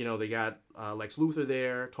 they got Lex Luthor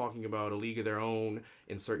there talking about a league of their own.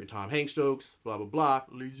 Insert your Tom Hanks jokes. Blah blah blah.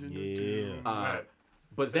 Legion. Yeah.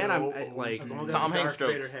 But then I'm like Tom Hanks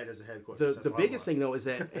jokes. The biggest thing though is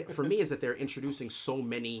that for me is that they're introducing so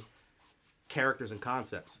many characters and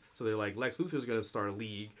concepts. So they're like, Lex Luthor's gonna start a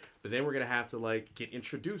league, but then we're gonna have to like get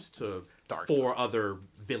introduced to four other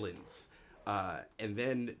villains. And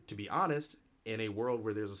then, to be honest, in a world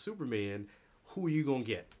where there's a Superman, who are you gonna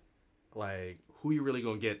get? Like, who you really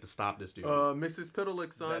gonna get to stop this dude? Mrs.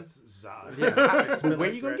 Pidalick's son. That's Zod. Yeah.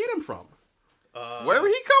 Where you gonna get him from? Wherever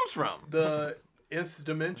he comes from. The nth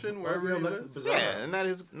dimension, wherever he lives. Yeah, isn't that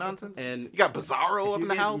his nonsense? And you got Bizarro up in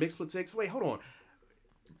the house. Mixed with six. Wait, hold on.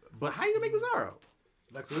 But how you gonna make Bizarro?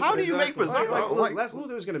 How do you make Bizarro? Like Lex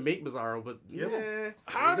Luthor's gonna make Bizarro, but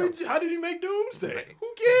how did he make Doomsday?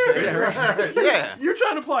 Who cares? Yeah, you're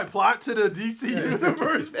trying to apply plot to the DC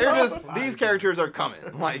universe. They're just these characters are coming.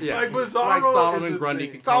 Like Bizarro, like Solomon Grundy.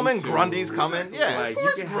 Grundy's coming. Yeah, like of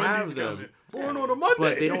course you can Grundy's have them. coming. Born on a Monday.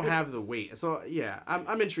 But they don't have the weight. So yeah,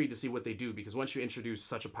 I'm intrigued to see what they do, because once you introduce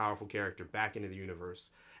such a powerful character back into the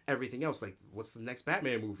universe, everything else, like, what's the next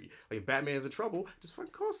Batman movie? Like, if Batman's in trouble, just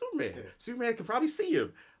fucking call Superman. Yeah. Superman can probably see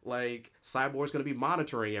him. Like, Cyborg's going to be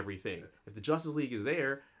monitoring everything. If the Justice League is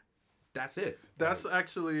there, that's it. That's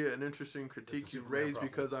actually an interesting critique you raised,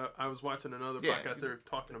 because I was watching another podcast. They were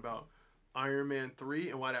talking about Iron Man 3,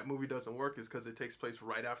 and why that movie doesn't work is because it takes place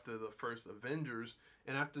right after the first Avengers.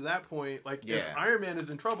 And after that point, like, if Iron Man is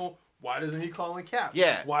in trouble, why doesn't he call in Cap?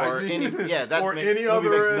 Yeah. Why or is he? Any any other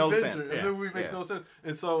makes no Avenger. sense. The movie makes no sense.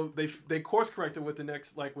 And so they course corrected with the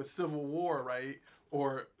next, like with Civil War, right?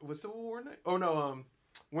 Or was Civil War next? Oh no,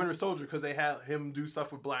 Winter Soldier, because they had him do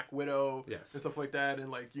stuff with Black Widow and stuff like that,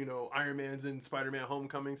 and like Iron Man's in Spider-Man: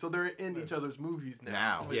 Homecoming, so they're in each other's movies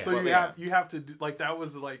now. So you have to do, like, that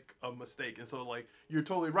was like a mistake, and so like you're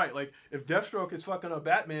totally right. Like, if Deathstroke is fucking up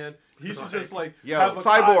Batman, he should just like have a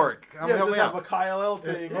Cyborg. just have a Kyle L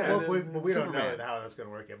thing. But we don't know how that's gonna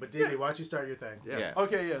work yet. But Davey, why don't you start your thing? Yeah.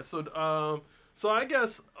 Okay. Yeah. So I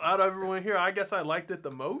guess out of everyone here, I guess I liked it the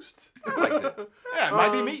most. I liked it. Yeah, it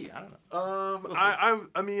might be me. I don't know.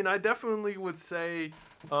 I mean, I definitely would say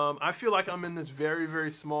I feel like I'm in this very, very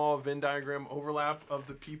small Venn diagram overlap of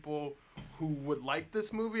the people who would like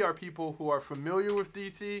this movie are people who are familiar with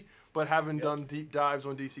DC but haven't done deep dives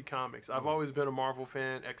on DC Comics. I've always been a Marvel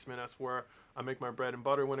fan. X-Men, that's where I make my bread and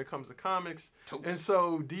butter when it comes to comics. Toast. And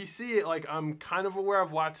so DC, like, I'm kind of aware.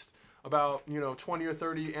 I've watched about 20 or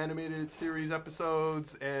 30 animated series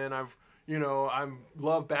episodes, and I've you know, I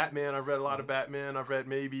love Batman. I've read a lot of Batman. I've read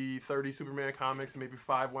maybe 30 Superman comics, maybe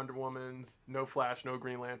 5 Wonder Womans, no Flash, no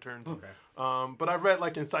Green Lanterns. Okay. But I've read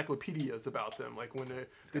like encyclopedias about them, like when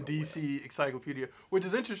the DC encyclopedia, which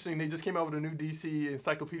is interesting. They just came out with a new DC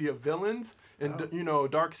encyclopedia of villains, and you know,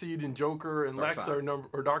 Darkseid and Joker and Lex are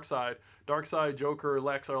Darkseid, Joker,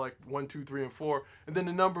 Lex are like 1, 2, 3, and 4, and then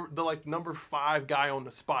the number 5 guy on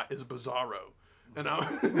the spot is Bizarro.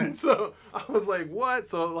 And so I was like, what?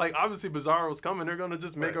 So like obviously Bizarro's coming. They're gonna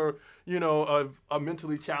just make a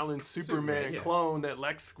mentally challenged Superman clone that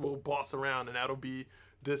Lex will boss around, and that'll be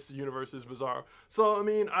this universe's Bizarro. So I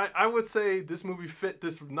mean, I would say this movie fit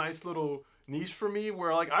this nice little niche for me,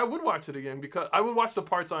 where like I would watch it again because I would watch the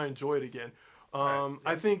parts I enjoyed again.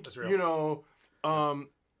 I think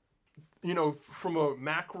from a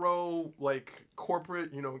macro, like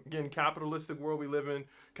corporate, again, capitalistic world we live in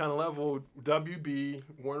kind of level, WB,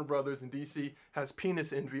 Warner Brothers, and DC has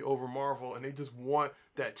penis envy over Marvel, and they just want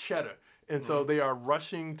that cheddar. And so they are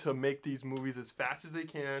rushing to make these movies as fast as they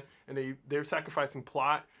can, and they're sacrificing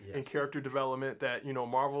plot and character development that,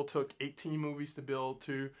 Marvel took 18 movies to build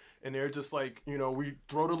to, and they're just like, we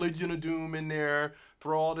throw the Legion of Doom in there,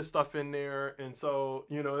 throw all this stuff in there. And so,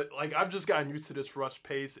 like I've just gotten used to this rush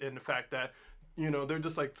pace and the fact that, they're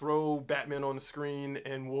just like throw Batman on the screen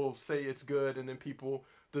and we'll say it's good, and then people,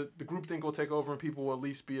 the groupthink will take over and people will at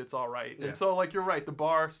least be it's all right. Yeah. And so like you're right, the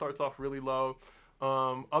bar starts off really low.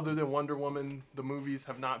 Other than Wonder Woman, the movies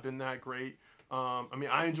have not been that great. I mean,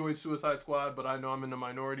 I enjoyed Suicide Squad, but I know I'm in the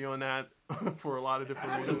minority on that for a lot of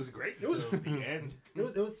different reasons. It was great. It was the end.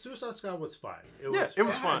 Suicide Squad was fine. It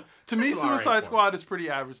was fun. To me, Suicide Squad is pretty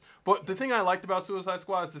average. But the thing I liked about Suicide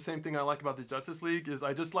Squad is the same thing I like about the Justice League. Is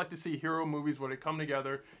I just like to see hero movies where they come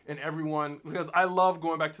together and everyone, because I love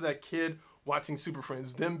going back to that kid watching Super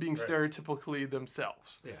Friends, them being stereotypically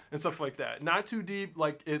themselves and stuff like that. Not too deep,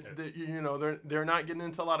 like they're not getting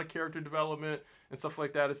into a lot of character development and stuff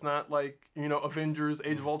like that. It's not like Avengers: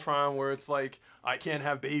 Age of Ultron, where it's like I can't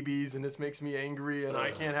have babies and this makes me angry, and I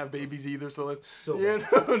can't have babies either. So it's they're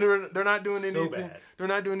not doing anything. Bad. They're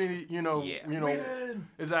not doing any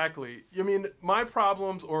exactly. I mean, my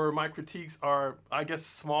problems or my critiques are, I guess,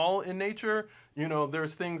 small in nature.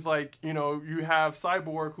 There's things like, you have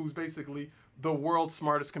Cyborg, who's basically the world's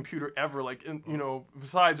smartest computer ever. Like,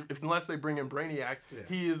 besides, unless they bring in Brainiac,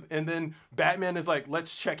 he is, and then Batman is like,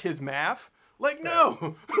 let's check his math. Like,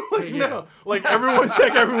 no. No. Like, everyone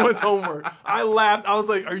check everyone's homework. I laughed. I was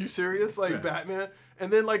like, are you serious? Like, Batman?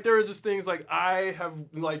 And then, like, there are just things like, I have,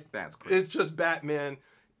 like, that's great. It's just Batman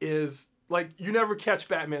is... Like, you never catch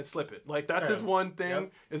Batman slipping. Like, that's his one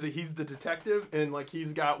thing, is that he's the detective, and, like,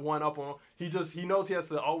 he's got one up on... He knows he has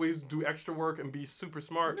to always do extra work and be super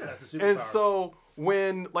smart. Yeah, that's a superpower. And so,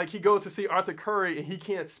 when, like, he goes to see Arthur Curry, and he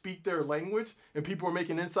can't speak their language, and people are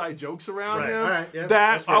making inside jokes around him,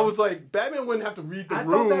 I was like, Batman wouldn't have to read the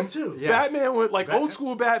room. I thought that, too. Yes. Batman would, like, old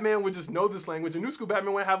school Batman would just know this language, and new school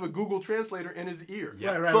Batman would have a Google translator in his ear.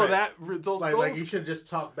 Yeah, like you should just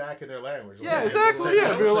talk back in their language. Yeah, exactly.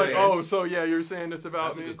 Yeah, so you're like, oh, so yeah, you're saying this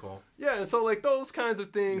about me. That's a good call. Yeah, and so like those kinds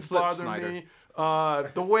of things bother me.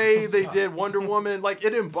 The way they did Wonder Woman, like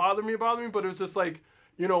it didn't bother me, but it was just like,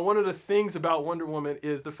 one of the things about Wonder Woman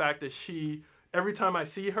is the fact that every time I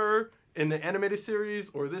see her in the animated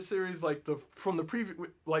series or this series, like from the preview,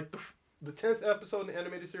 like the 10th episode in the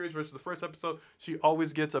animated series versus the first episode, she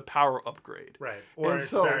always gets a power upgrade. Right. Or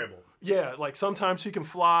it's variable. Yeah, like sometimes she can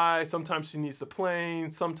fly, sometimes she needs the plane,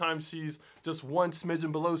 sometimes she's just one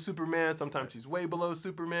smidgen below Superman, sometimes she's way below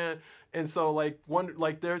Superman. And so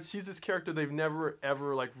she's this character they've never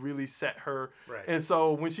ever like really set her. Right. And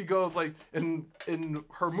so when she goes like in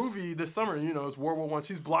her movie this summer, it's World War I,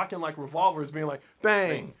 she's blocking like revolvers, being like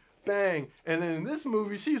bang. Bang, and then in this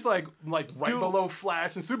movie, she's like right below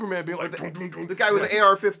Flash and Superman, being like the guy with the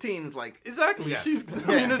AR-15 is like exactly. Yes.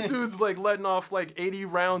 I mean, this dude's like letting off like 80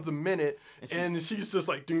 rounds a minute, and she's just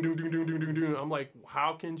like ding ding ding ding ding ding ding. I'm like,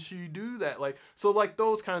 how can she do that? Like, so like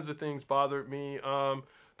those kinds of things bothered me.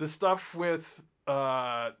 The stuff with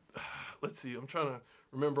let's see, I'm trying to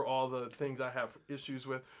remember all the things I have issues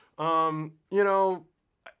with. I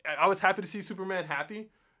was happy to see Superman happy.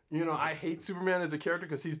 I hate Superman as a character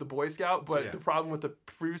because he's the Boy Scout, but the problem with the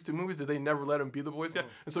previous 2 movies is that they never let him be the Boy Scout.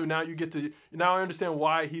 And so now I understand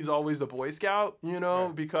why he's always the Boy Scout,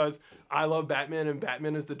 because I love Batman, and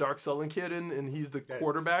Batman is the dark sullen kid, and he's the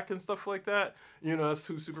quarterback and stuff like that. That's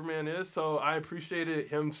who Superman is. So I appreciated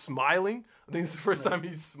him smiling. I think it's the first time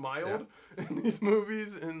he's smiled in these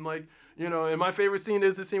movies. And and my favorite scene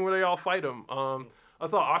is the scene where they all fight him. I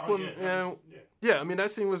thought Aquaman, I mean, that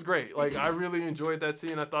scene was great. Like, I really enjoyed that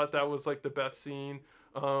scene. I thought that was, like, the best scene.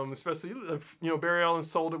 Especially if, Barry Allen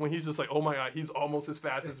sold it when he's just like, oh my god, he's almost as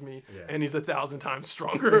fast as me, and he's 1,000 times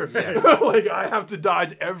stronger. Like I have to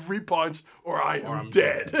dodge every punch or I'm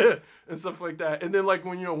dead. And stuff like that. And then like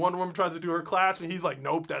when Wonder Woman tries to do her clasp and he's like,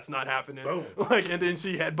 nope, that's not happening. Boom. Like, and then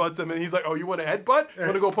she headbutts him and he's like, oh, you want to headbutt? You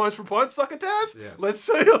want to go punch for punch, succotash? Yes.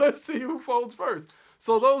 Let's see who folds first.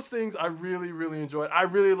 So those things I really, really enjoyed. I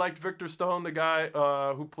really liked Victor Stone, the guy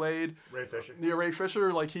who played Ray Fisher. Yeah, Ray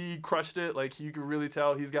Fisher. Like he crushed it. Like you could really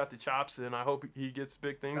tell he's got the chops, and I hope he gets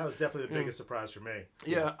big things. That was definitely the biggest surprise for me.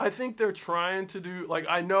 Yeah, I think they're trying to do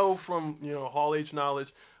I know from Hall H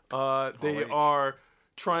knowledge, they are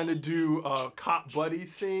trying to do a cop buddy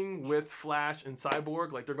thing with Flash and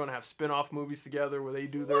Cyborg. Like they're gonna have spin-off movies together where they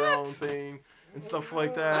do their own thing and stuff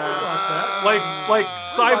like that. Like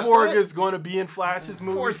Cyborg is going to be in Flash's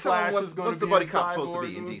movie. Flash is going to be in Cyborg. What's the buddy cop supposed to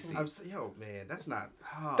be in DC? Yo, man, that's not.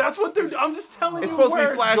 That's what they're. I'm just telling you. It's supposed to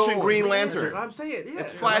be Flash and Green Lantern. I'm saying, yeah.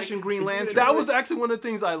 It's Flash and Green Lantern. That was actually one of the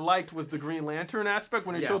things I liked was the Green Lantern aspect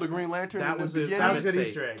when they showed the Green Lantern in the beginning. That was a good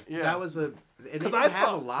Easter egg. Yeah. That was a. Because I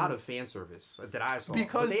have a lot of fan service that I saw.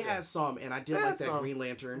 Because they had some, and I did like that Green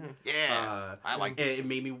Lantern. Yeah, I like it. It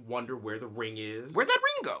made me wonder where the ring is. Where'd that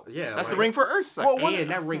ring go? Yeah, that's the ring for Earth's sector. Well,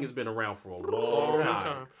 and that ring has been around for a long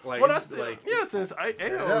time. Like, well, that's since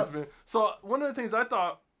AO has been. So one of the things I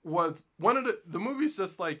thought was one of the movies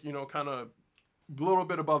just like kind of a little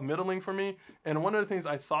bit above middling for me, and one of the things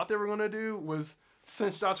I thought they were gonna do was.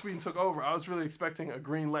 Since Joss Whedon took over, I was really expecting a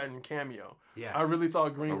Green Lantern cameo. Yeah, I really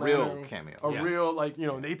thought Green Lantern, real cameo, real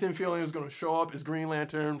Nathan Fillion was going to show up as Green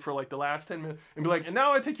Lantern for like the last 10 minutes and be like, and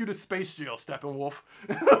now I take you to space jail, Steppenwolf,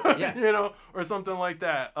 or something like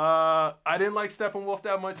that. I didn't like Steppenwolf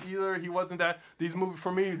that much either. He wasn't that. These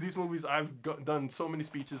movies I've done so many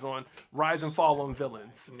speeches on rise and fall on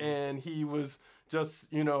villains, and he was just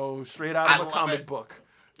straight out of a comic book.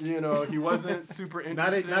 He wasn't super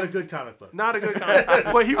interesting. Not a good comic book. Not a good comic book.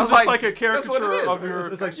 But he was just like a caricature of your.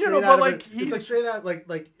 It's like straight out.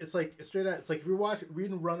 It's like straight out. It's like if you're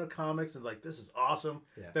reading a run of comics and like this is awesome.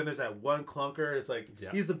 Yeah. Then there's that one clunker. It's like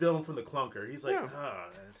he's the villain from the clunker. He's like,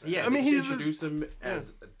 I mean, he's introduced him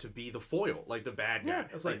as to be the foil, like the bad guy.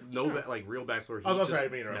 It's like real backstory.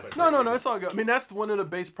 No, it's all good. I mean, that's one of the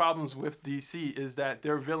base problems with DC is that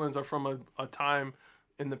their villains are from a time.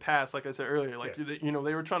 In the past, like I said earlier,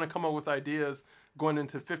 they were trying to come up with ideas going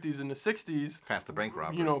into 50s and the 60s. Past the bank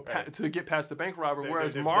robber. To get past the bank robber,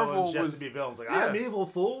 whereas Marvel was... just to be villains. Like, I'm evil,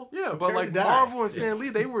 fool. Yeah, but like Marvel and Stan Lee,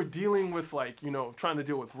 they were dealing with trying to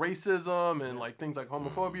deal with racism and like things like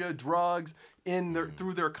homophobia, drugs,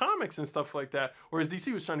 through their comics and stuff like that. Whereas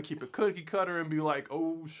DC was trying to keep it cookie cutter and be like,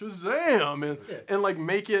 oh, Shazam, and like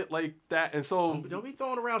make it like that. And so... Don't be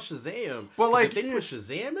throwing around Shazam. But like... If they put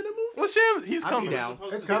Shazam in a movie? Well, Shazam, he's coming.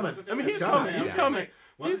 It's coming. I mean, he's coming. He's coming.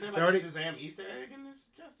 Was there like a Shazam Easter egg in this?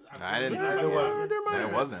 I didn't see it.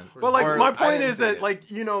 It wasn't. But like my point is that like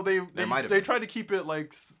they tried to keep it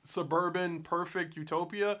like suburban perfect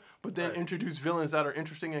utopia, but then introduce villains that are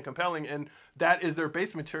interesting and compelling, and that is their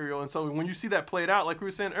base material. And so when you see that played out, like we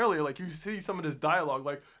were saying earlier, like you see some of this dialogue,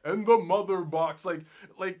 like and the mother box, like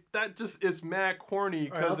that just is mad corny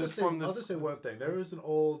because it's from this. I'll just say one thing. There was an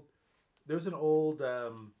old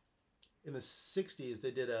in the 60s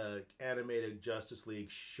they did a animated Justice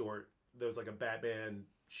League short. There was like a Batman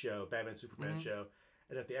Superman show,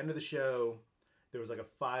 and at the end of the show there was like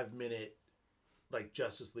a 5-minute like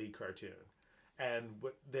Justice League cartoon, and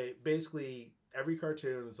what they basically every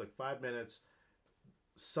cartoon was like 5 minutes,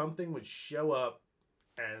 something would show up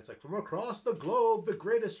and it's like from across the globe the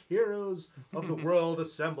greatest heroes of the world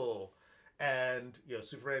assemble, and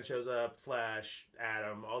Superman shows up, Flash,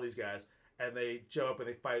 Atom, all these guys, and they show up and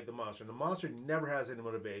they fight the monster, and the monster never has any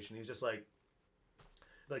motivation. He's just like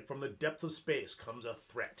from the depths of space comes a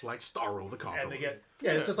threat. Like Starro the Conqueror. And they get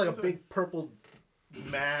it's just like a big purple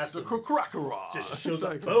mass. The Krakara just shows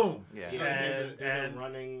up, boom. Yeah. And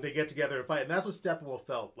running. They get together and fight, and that's what Steppenwolf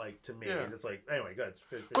felt like to me. Yeah. It's like anyway, good.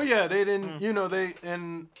 But yeah, they didn't.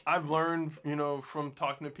 And I've learned from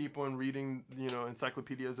talking to people and reading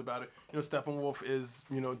encyclopedias about it. Steppenwolf is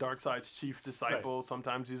Darkseid's chief disciple. Right.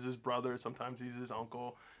 Sometimes he's his brother. Sometimes he's his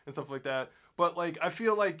uncle and stuff like that. But like I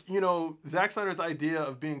feel like Zack Snyder's idea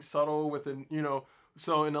of being subtle with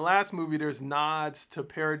so in the last movie there's nods to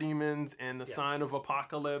parademons and the sign of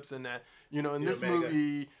apocalypse, and that in this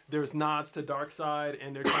movie there's nods to Darkseid,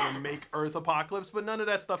 and they're trying to make Earth apocalypse, but none of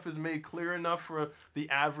that stuff is made clear enough for the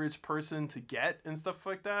average person to get and stuff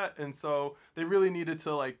like that. And so they really needed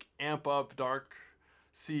to like amp up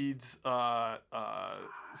Seed's side.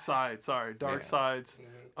 Sorry, Dark Side's.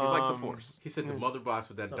 He's like the Force. He said the mother box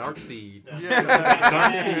with that dark seed. Yeah,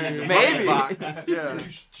 Dark seed. Maybe. Box. yeah.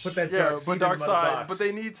 Put that Yeah, dark but seed Dark in the Side. box. But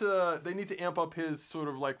they need to amp up his sort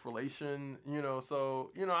of like relation,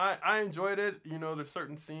 So I enjoyed it. There's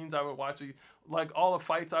certain scenes I would watch, like all the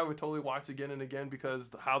fights I would totally watch again and again because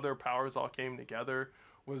how their powers all came together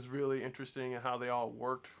was really interesting and how they all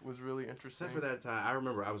worked was really interesting. Except for that time, I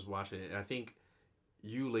remember I was watching it and I think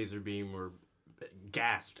you, Laserbeam, were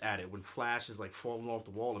gasped at it when Flash is like falling off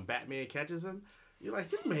the wall and Batman catches him. You're like,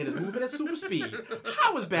 this man is moving at super speed.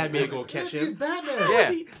 How is Batman gonna catch him? He's Batman. How is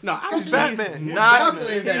he? No, I was Batman. He's not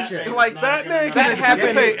like Batman that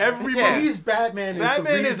happened. Every Yeah. movie. He's Batman.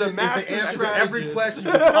 Batman is is the a reason, master is the answer to every strategist. question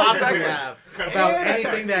you could possibly Exactly. have about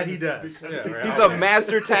anything that he does. He's a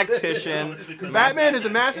master tactician. Batman is a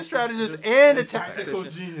master strategist and a tactical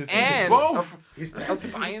genius. He's And both. He's a Batman.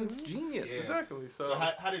 science genius. Exactly. So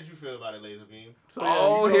how did you feel about it, Laserbeam? So,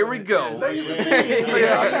 Oh, here we go. This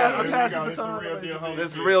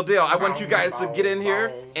is the real deal. I want you guys to get in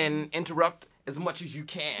here and interrupt as much as you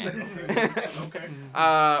can. Okay.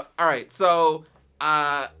 All right, so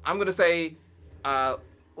I'm gonna say,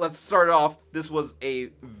 let's start it off. This was a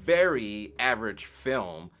very average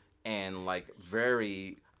film, and like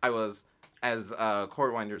I was, as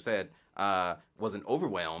Corey Winder said, wasn't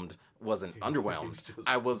overwhelmed, wasn't underwhelmed.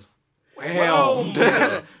 I was whelmed.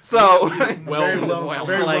 So Very like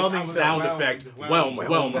whelming sound effect. Whelm.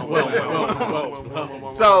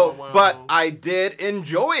 So, but I did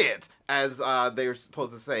enjoy it, as they're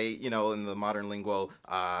supposed to say, in the modern lingo.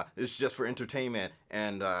 It's just for entertainment,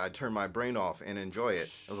 and I turned my brain off and enjoy it.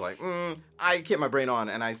 I was like, I kept my brain on,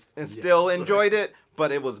 and I still enjoyed it,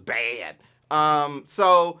 but it was bad.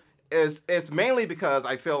 So it's mainly because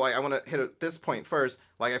I feel like I want to hit at this point first.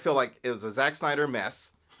 Like I feel like it was a Zack Snyder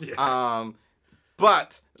mess. Yeah.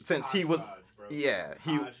 But since he was.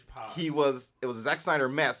 Hodgepodge. It was a Zack Snyder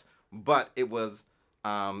mess, but it was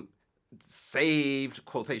saved,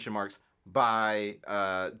 quotation marks, by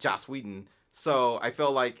Joss Whedon. So I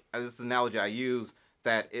feel like this analogy I use,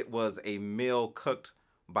 that it was a meal cooked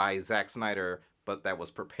by Zack Snyder, but that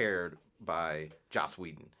was prepared by Joss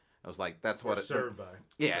Whedon. I was like, that's what served by.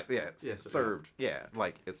 Yeah, Yes, served. Yeah,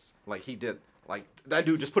 like it's like he did. Like that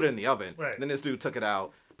dude just put it in the oven. Right. Then this dude took it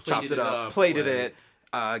out, Plated chopped it it up, up, plated like, it,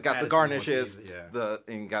 got added the some more garnishes, season-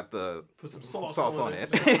 and got the Put some sauce on it.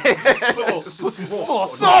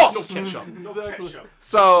 Sauce. No ketchup. No Exactly. ketchup.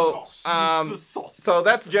 So, Sauce. so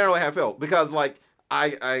that's generally how I feel, because like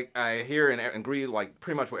I hear and agree like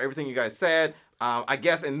pretty much with everything you guys said. I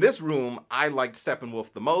guess in this room I liked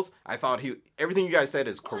Steppenwolf the most. I thought everything you guys said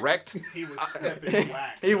is correct. He was stepping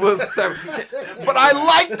whack. He was but I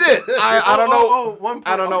liked it. I don't know. One point.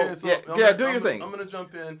 I don't know. Okay, so Yeah, do your thing. I'm gonna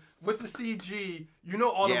jump in with the CG. All Yeah, the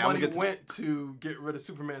I'm gonna money get to went to get rid of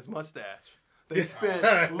Superman's mustache. They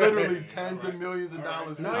spent literally tens of millions of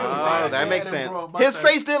dollars. Oh, that makes sense. His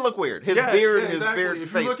face did look weird. His beard, his beard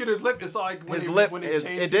If face. you look at his lip, it's like when His they, lip, when they it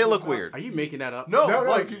changed did look his- weird. Are you making that up? No, No,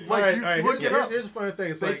 like all you right, look it up. here's the funny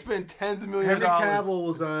thing. It's They like spent tens of millions of Henry dollars. Cavill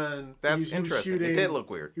was on. That's he was interesting. shooting, It did look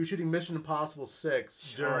weird. He was shooting Mission Impossible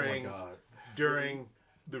 6 during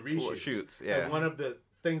the reshoots. Shoots, yeah. And one of the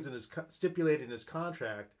things in his stipulated in his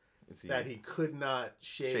contract that he could not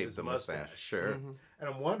shave his the mustache. Sure. And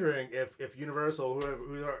I'm wondering if Universal,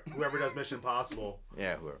 whoever does Mission Impossible,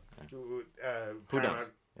 Yeah. Who Who knows?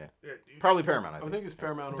 Yeah. Probably Paramount. I I think. think it's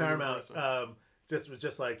Paramount. or Paramount Universal. was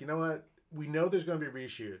just like, you know what? We know there's going to be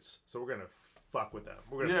reshoots, so we're going to fuck with them.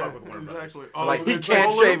 We're going to Yeah, fuck with Warner Brothers. exactly. Like he it's can't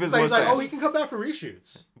all- shave his So he's mustache. like, oh, he can come back for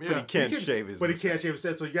reshoots. But he can't shave his. But he mustache. can't shave his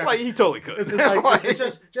head, so you got Like he totally could. it's like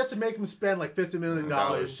it's just to make him spend like $50 million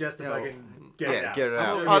just to fucking get it out. Get it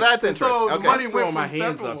out. Okay. Oh, that's So interesting. the Okay. money I'm throwing went my from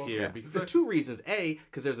hands up Steppenwolf. here Yeah. for two reasons. A,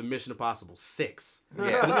 because there's a Mission Impossible 6.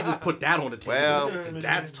 Yeah. So let me just put that on the table. Well,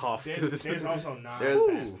 that's tough. There's also 9 There's- Fast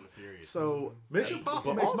and the Furious. So Mission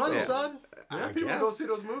Impossible but makes also- money, Yeah. son. Yeah, I people guess. go see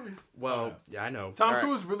those movies. Well, yeah, I know. Tom Alright.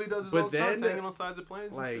 Cruise really does his But own stunts then, hanging on sides of planes.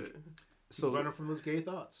 and like, shit. So Running from those gay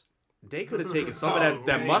thoughts. they could have taken some of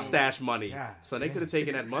that mustache money. God. So they could have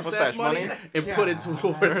taken that mustache Mustache money money? and put it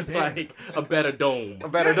towards like a better dome. A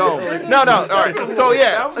better dome. No. All right. So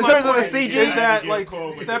yeah, That was in my terms of the point, CG, is that Yeah, like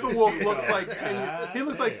cool. Steppenwolf looks like he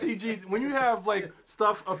looks like CG. When you have like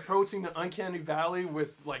stuff approaching the uncanny valley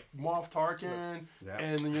with like Moff Tarkin Yeah.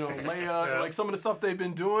 and Leia, like some of the stuff they've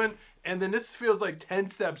been doing, and then this feels like 10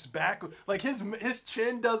 steps back. Like his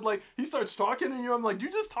chin does like he starts talking and I'm like, do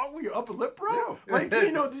you just talk with your upper lip, bro? No. Like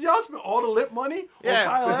did y'all spend all the lip money on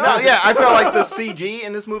Kyle No, Allen? yeah, I felt like the CG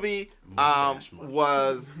in this movie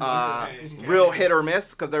was real hit or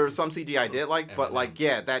miss because there was some CG I did like, but like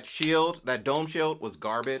that shield, that dome shield was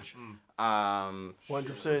garbage.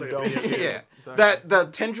 100% don't. Yeah, Exactly. that the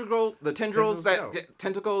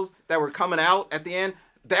tentacles that were coming out at the end,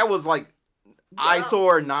 that was like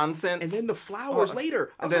eyesore nonsense. And then the flowers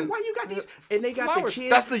later. I was like, why you got these? And they got flowers. the kids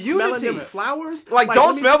That's the smelling unity. them flowers. Like let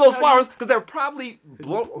don't me smell just those tell flowers because they'll probably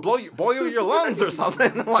boil your lungs or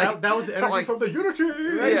something. Like that was the energy from the Unity.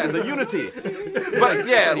 Yeah, the unity. But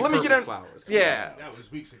yeah, let me get in. flowers. Yeah, That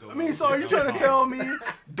was weeks ago. I mean, so are you trying to tell me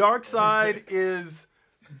Darkseid is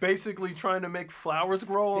basically trying to make flowers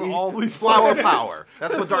grow on all these flower planets? power.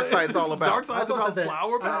 That's what Darkseid's all about. Darkseid's about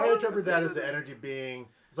flower I power? interpret that as the energy being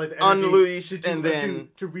it's like the energy Unleashed and then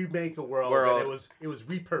to remake a world. And it was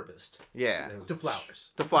repurposed Yeah. to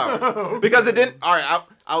flowers. The flowers. Because it didn't. All right,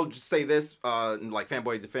 I'll just say this, in like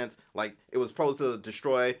fanboy defense, like it was supposed to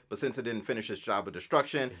destroy, but since it didn't finish its job of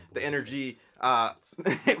destruction, the energy,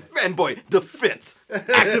 fanboy defense,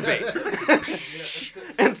 activate.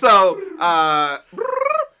 And so,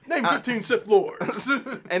 Name 15 Sith Lords.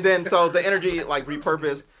 and then so the energy like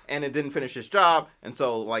repurposed and it didn't finish its job, and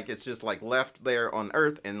so like it's just like left there on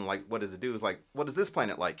Earth, and like what does it do? Is like what is this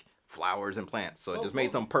planet like? Flowers and plants. So it just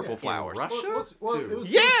made some purple flowers. Russia?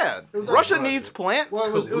 Russia needs plants. Well,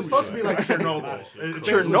 it was supposed to be like Chernobyl.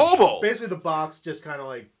 Chernobyl. Basically, the box just kind of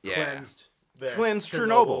like cleansed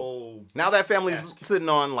Chernobyl. Now that family's sitting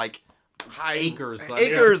on like Acres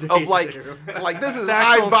of like this is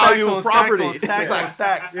high value property.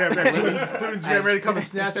 Stacks. Yeah, man. Putin's getting ready to come and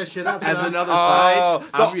snatch that shit up. As son. another side,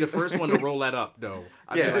 I'll be the first one to roll that up, though.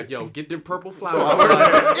 I'd be like, yo, get them purple flowers.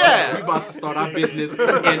 Yeah. We about to start our business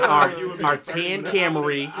in our tan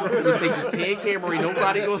Camry. We take this tan Camry,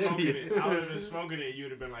 nobody gonna see it. I would have been smoking it,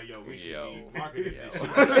 you'd have been like, yo, we should be marketing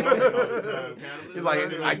He's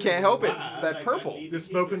like, I can't help it. That purple. You're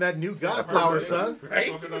smoking that new Godflower, son.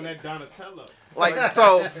 Smoking on that Donatello. Like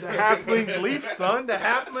so. The halfling's leaf, son. The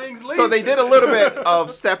halfling's leaf. So they did a little bit of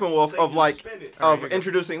Steppenwolf of like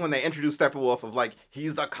introducing when they introduced Steppenwolf of like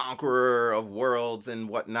he's the conqueror of worlds and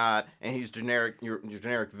whatnot, and he's your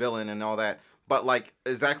generic villain and all that. But like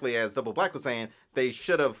exactly as Double Black was saying, they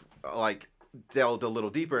should have like delved a little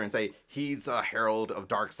deeper and say he's a herald of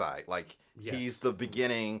Darkseid. Like he's the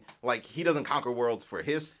beginning. Like he doesn't conquer worlds for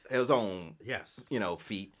his own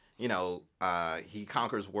feat. He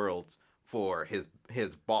conquers worlds for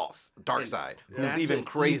his boss, Darkseid, who's even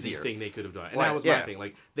crazier. Thing they could have done, and that was my thing.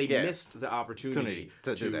 Like they missed the opportunity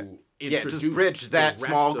to do that. Introduce just bridge that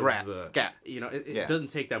small gap. It doesn't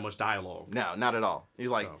take that much dialogue. No, not at all. He's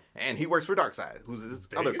like, and he works for Darkseid, who's this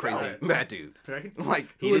other crazy bad dude. Right?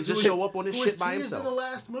 Like he didn't just show up on his shit by himself. In the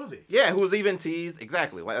last movie. Yeah, who was even teased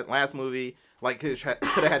exactly last movie. Like could have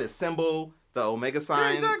had his symbol, the Omega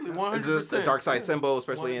sign. Yeah, exactly, 100%. The Darkseid symbol,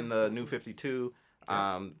 especially 100%. In the New 52.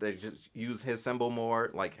 They just used his symbol more,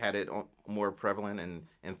 like had it more prevalent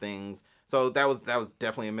and things. So that was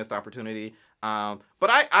definitely a missed opportunity. But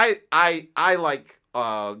I like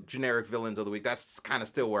generic villains of the week. That's kind of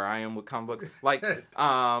still where I am with comic books. Like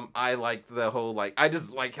I like the whole like I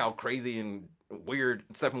just like how crazy and weird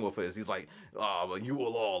Steppenwolf is. He's like, but you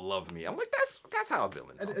will all love me. I'm like, that's how a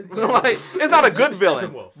villain is. Like, it's not a good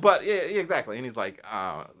villain, but yeah, exactly. And he's like,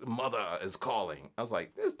 mother is calling. I was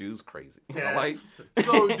like, this dude's crazy. Yeah. Like,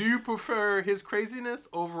 so do you prefer his craziness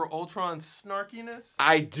over Ultron's snarkiness?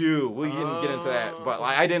 I do. We can get into that, but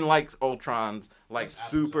like, I didn't like Ultron's like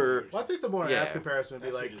super. Well, I think the more apt comparison would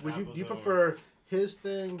be like, do you prefer his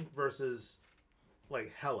thing versus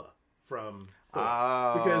like Hela from Thor?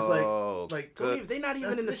 Because like they're not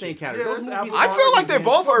even in the same category. Yeah, Those movies I feel like they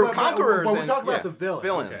both are conquerors. But we're talking about the villains.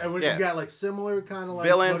 Villains, and when you got like similar kind of like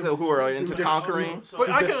villains who are into conquering. But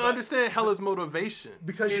I can understand Hela's motivation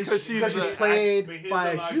because she's played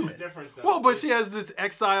by a human. Well, but she has this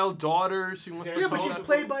exiled daughter. She wants to. Yeah, but she's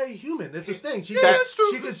played by a human. That's the thing. She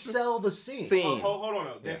could sell the scene. Hold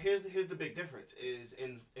on. Here's the big difference. Is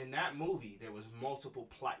in that movie there was multiple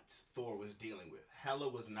plights Thor was dealing with. Hela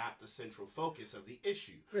was not the central focus of the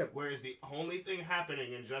issue. Yeah. Whereas the only thing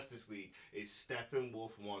happening in Justice League is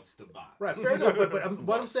Steppenwolf wants the box. Right, fair enough. But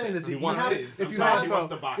what I'm saying is, if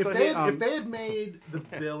they had made the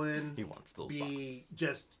villain be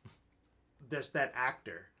just that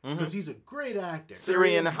actor, because he's a great actor.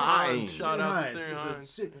 Syrian Hines. Shout out to Syrian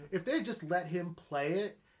Hines. If they had just let him play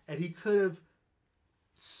it, and he could have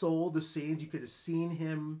sold the scenes, you could have seen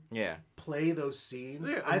him play those scenes.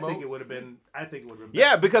 Yeah, I think it would have been.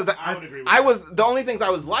 Yeah, because I would agree with the only things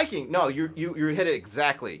I was liking. No, you hit it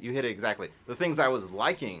exactly. You hit it exactly. The things I was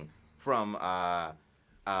liking from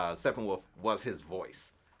Steppenwolf was his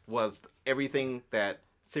voice. Was everything that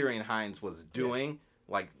Ciarán Hinds was doing,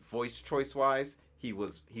 like voice choice wise. He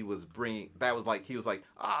was bringing. That was like he was like,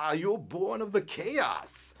 you're born of the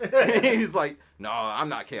chaos. He's like, no, I'm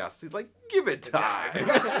not chaos. He's like, give it time.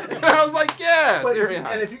 And I was like, yeah. But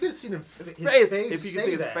if you could have seen his face, if you could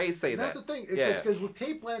see his face say that, that's the thing. Because with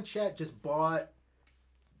Cate Blanchett just bought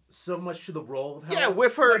so much to the role of Hela. Yeah,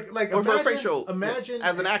 with her her facial. Imagine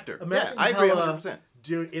as an actor. Imagine I agree 100%.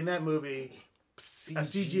 Dude, in that movie. A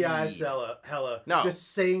CGI Hela,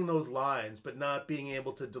 just saying those lines, but not being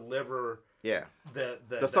able to deliver. Yeah, the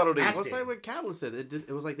subtlety. It was like what Catalyst said.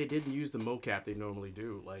 It was like they didn't use the mocap they normally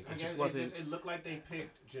do. Like it just wasn't. It looked like they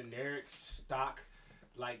picked generic stock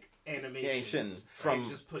like animation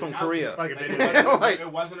from Korea.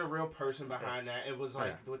 It wasn't a real person behind that. It was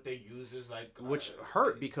like what they used is like which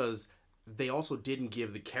hurt because they also didn't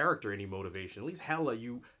give the character any motivation. At least Hela,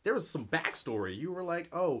 there was some backstory. You were like,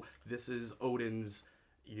 oh, this is Odin's,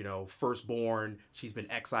 firstborn. She's been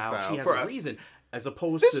exiled. She has a reason. As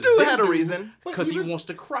opposed this to dude had a reason because he wants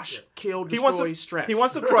to crush, kill, destroy, stress. He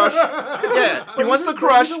wants to crush. He wants to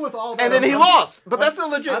crush, and then he lost. But that's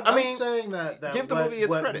illegit. I'm saying that give the movie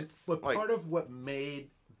its credit. But part of what made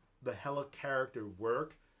the Hela character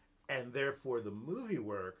work, and therefore the movie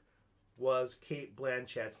work, was Cate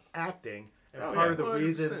Blanchett's acting. And part of the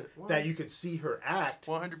reason that you could see her act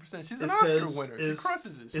 100%. She's an Oscar winner. She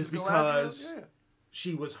crushes it. Is because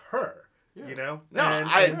she was her. Yeah. No,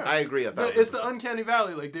 I agree with that. It's the uncanny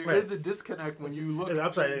valley. Like there is a disconnect when you look.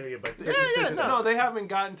 I'm sorry, but no, they haven't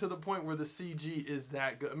gotten to the point where the CG is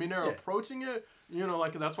that good. I mean, they're approaching it.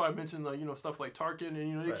 Like that's why I mentioned stuff like Tarkin,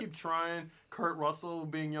 and they keep trying. Kurt Russell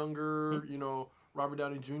being younger, Robert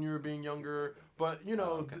Downey Jr. being younger, but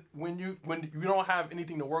when you don't have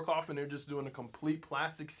anything to work off and they're just doing a complete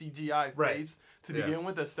plastic CGI face to begin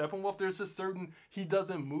with, as Steppenwolf, there's just certain he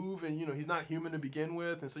doesn't move and he's not human to begin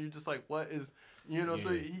with, and so you're just like, what is so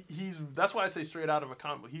he's that's why I say straight out of a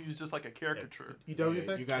comic book. He was just like a caricature. You don't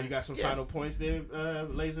think you got some final points there,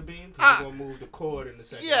 Laser Beam? We're gonna move the cord in a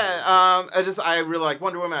second. I really like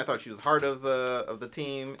Wonder Woman. I thought she was heart of the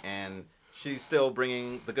team, and she's still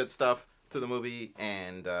bringing the good stuff to the movie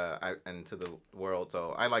and to the world,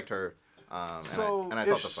 so I liked her. And I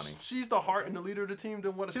thought that funny. She's the heart and the leader of the team.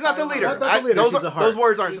 Then what is she's not the leader? Those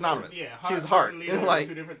words aren't synonymous. She's heart. Like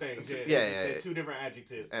two different things. Two different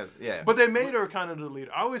adjectives. But they made her kind of the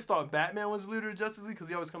leader. I always thought Batman was the leader of Justice League because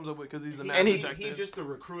he always comes up with because he's a man. And he's just a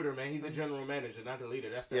recruiter, man. He's a general manager, not the leader.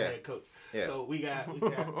 That's the head coach. Yeah. So we got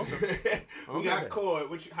Cord.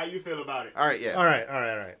 How you feel about it? All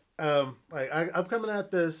right. I'm coming at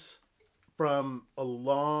this from a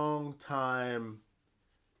long time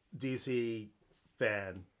DC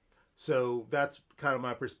fan, so that's kind of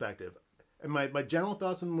my perspective. And my general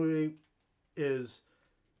thoughts on the movie is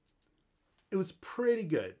it was pretty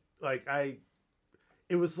good.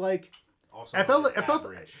 It was like also I felt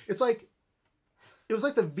it was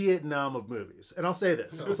like the Vietnam of movies. And I'll say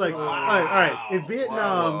this. It was like, all right, in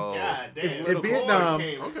Vietnam... God damn. In Vietnam...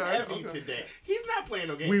 Heavy today. He's not playing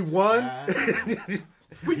no game. We won...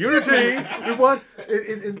 Unity. We won.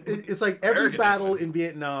 It's like every battle in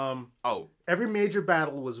Vietnam... Every major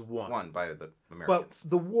battle was won. Won by the Americans. But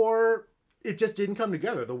the war... It just didn't come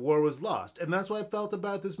together. The war was lost. And that's what I felt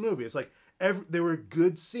about this movie. It's like there were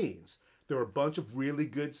good scenes. There were a bunch of really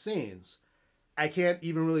good scenes. I can't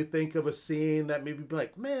even really think of a scene that made me be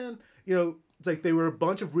like, man, it's like they were a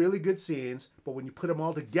bunch of really good scenes, but when you put them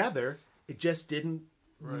all together, it just didn't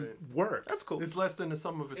work. That's cool. It's less than the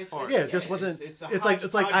sum of its parts. Yeah, it just wasn't. It's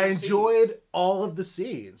like I enjoyed all of the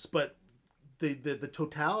scenes, but the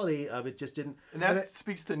totality of it just didn't. And that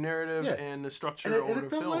speaks to narrative and the structure of the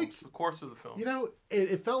films, the course of the films.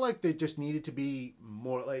 It felt like there just needed to be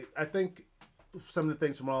more. Like I think some of the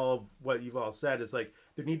things from all of what you've all said is like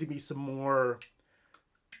there need to be some more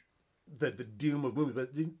the doom of movies, but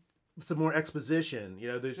some more exposition.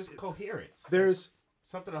 There's just coherence. There's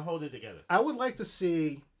something to hold it together. I would like to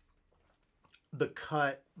see the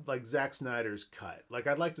cut, like Zack Snyder's cut. Like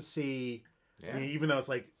I'd like to see, even though it's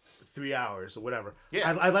like 3 hours or whatever.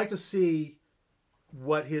 Yeah, I'd like to see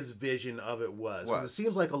what his vision of it was. Because it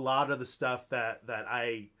seems like a lot of the stuff that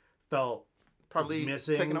I felt probably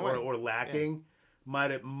missing or lacking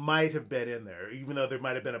might have been in there, even though there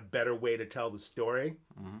might have been a better way to tell the story.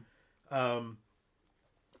 Mm-hmm.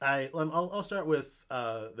 I'll start with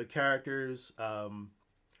the characters.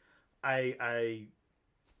 I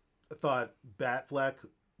thought Batfleck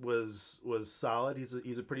was solid.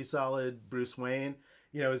 He's a pretty solid Bruce Wayne.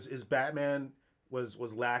 You know, his Batman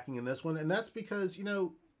was lacking in this one, and that's because, you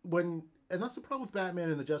know, and that's the problem with Batman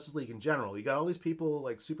and the Justice League in general. You got all these people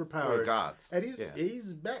like superpowered gods, and he's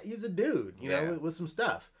a dude, you know, with some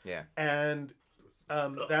stuff. Yeah, and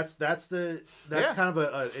that's kind of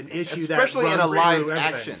an issue, especially that in a live everything.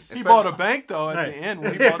 action. He bought a bank though at the end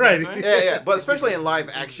when he bought that bank. Yeah, but especially in live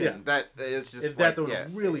action, that it's just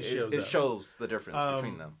really shows. It shows the difference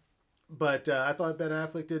between them. But I thought Ben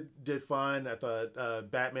Affleck did fine. I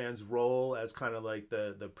thought Batman's role as kind of like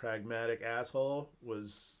the pragmatic asshole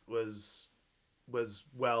was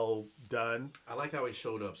well done. I like how he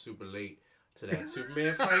showed up super late to that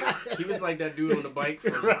Superman fight. He was like that dude on the bike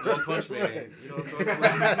from One Punch Man. You know what I'm talking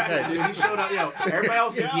about? Dude, he showed up. Yo, everybody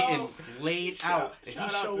else is getting laid out, and he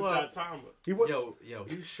show up.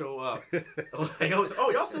 He show up.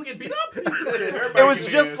 Y'all still get beat up? It was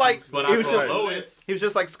just like he was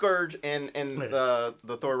just like Scourge in Yeah.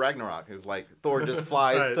 the Thor Ragnarok. It was like Thor just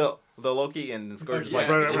flies to the Loki, and Scourge is like,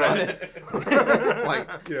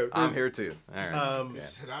 I'm here too. All right.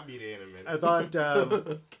 Should I be there in a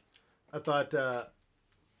minute? I thought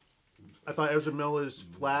Ezra Miller's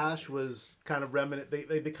Flash was kind of reminiscent.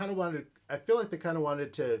 They kind of wanted. I feel like they kind of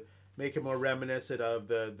wanted to make it more reminiscent of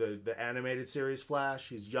the animated series Flash.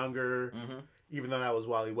 He's younger, even though that was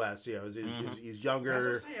Wally West. You know, he's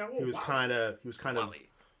younger. He was kind of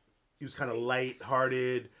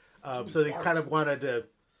light-hearted. So they kind of wanted to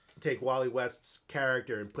take Wally West's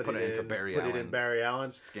character and put it in Barry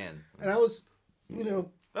Allen's skin. And I was, you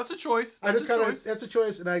know. That's a choice. That's a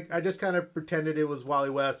choice, and I just kind of pretended it was Wally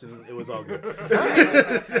West, and it was all good.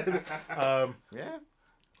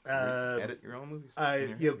 Edit your own movies.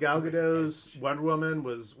 Gal Gadot's Wonder Woman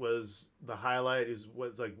was the highlight.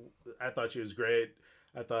 I thought she was great.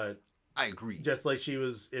 I agree. Just like she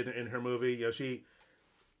was in her movie, you know, she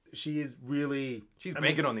is really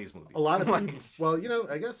banking on these movies. A lot of people. Well, you know,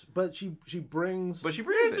 I guess, but she brings. But she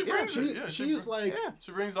brings it. She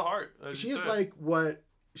brings the heart. She is like what.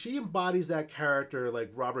 She embodies that character like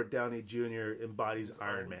Robert Downey Jr. embodies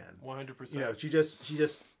Iron Man. 100%. You know, she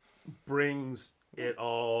just brings it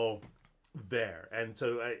all there. And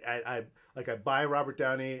so I buy Robert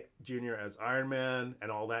Downey Jr. as Iron Man and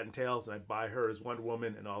all that entails, and I buy her as Wonder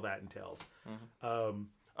Woman and all that entails. I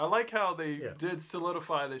like how they did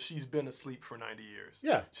solidify that she's been asleep for 90 years.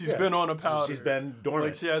 Yeah. She's been on a powder. She's been dormant.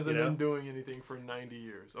 Like she hasn't been doing anything for 90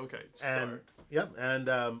 years. Okay. And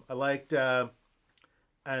I liked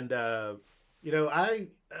you know, I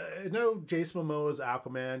know Jason Momoa's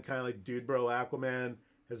Aquaman, kind of like Dude Bro Aquaman,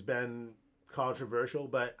 has been controversial,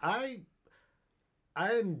 but I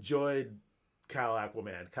enjoyed Khal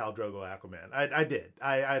Drogo Aquaman. I did.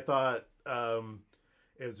 I thought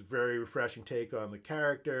it was a very refreshing take on the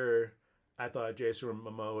character. I thought Jason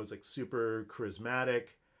Momoa was like super charismatic.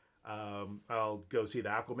 I'll go see the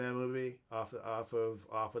Aquaman movie off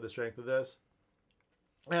of the strength of this,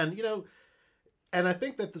 and you know. And I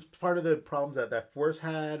think that part of the problems that Force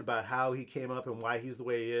had about how he came up and why he's the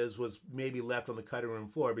way he is was maybe left on the cutting room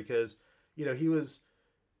floor because, you know, he was,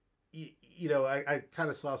 you know, I kind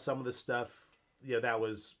of saw some of the stuff, you know, that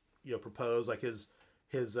was, you know, proposed, like his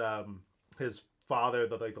father,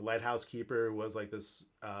 the lighthouse keeper, was like this,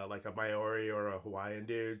 like a Maori or a Hawaiian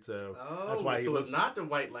dude. So that's why it's not the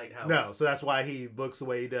white lighthouse. No, so that's why he looks the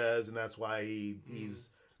way he does, and that's why he's.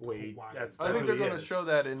 I think they're going to show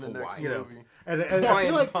that in the next movie. And I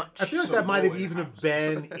feel like that might have even have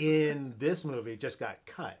been in this movie, just got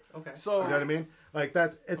cut. Okay. So you know what I mean? Like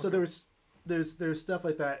that. And so there's stuff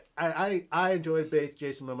like that. I enjoyed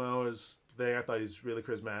Jason Momoa's thing. I thought he's really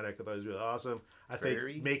charismatic. I thought he was really awesome. I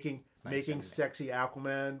think making sexy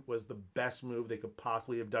Aquaman was the best move they could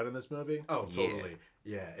possibly have done in this movie. Oh, totally.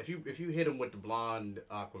 Yeah. If you hit him with the blonde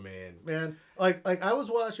Aquaman, man, like I was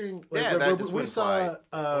watching. We saw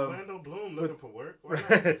Orlando Bloom looking for work.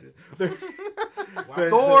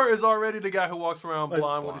 Thor is already the guy who walks around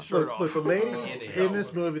blonde with his shirt off. Look, the ladies in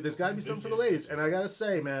this movie, there's got to be something for the ladies, and I gotta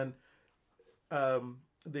say, man, the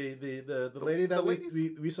lady that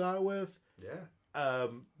we saw it with,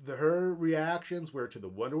 her reactions were to the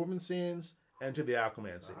Wonder Woman scenes and to the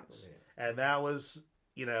Aquaman scenes, and that was,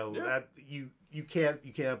 you know, that you can't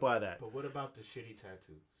buy that. But what about the shitty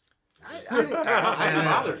tattoos? I didn't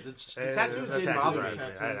bother. The tattoos didn't bother me.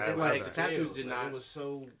 The tattoos did not. It was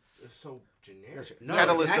so generic. No,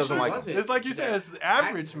 Catalyst doesn't like it. It's like you said, it's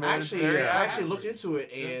average, man. I actually looked into it,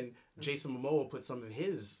 and Jason Momoa put some of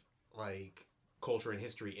his like culture and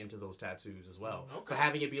history into those tattoos as well. Okay. So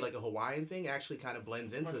having it be like a Hawaiian thing actually kind of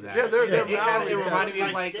blends into that. Yeah, they're it reminded me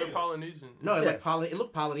of like they're Polynesian. no, it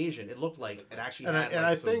looked Polynesian. It looked like it actually had. And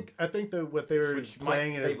I think that what they were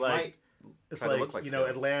playing it is like it's like you know scales.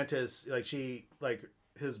 Atlantis, like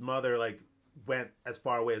his mother like went as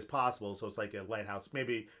far away as possible, so it's like a lighthouse.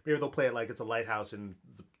 Maybe they'll play it like it's a lighthouse in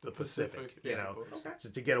the Pacific, you know, so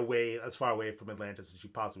to get away as far away from Atlantis as she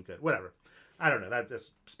possibly could. Whatever, I don't know. That's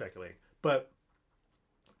just speculating. But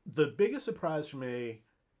the biggest surprise for me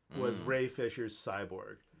was Ray Fisher's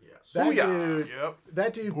Cyborg. Yes.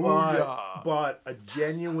 That dude bought a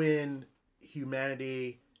genuine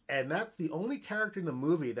humanity, and that's the only character in the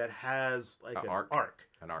movie that has like an arc.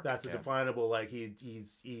 An arc. That's a definable like he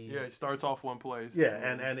starts off one place. Yeah,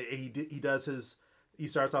 and he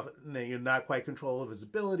starts off you're not quite control of his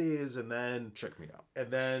abilities, and then check me out,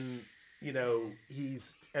 and then you know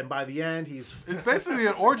and by the end it's basically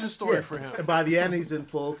an origin story for him. And by the end he's in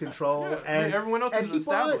full control, and everyone else is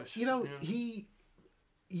established.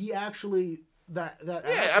 He actually that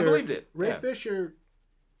actor, I believed it. Ray Fisher,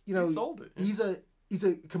 he sold it. He's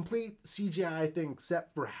a complete CGI thing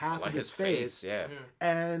except for half of his face.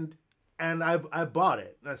 And I bought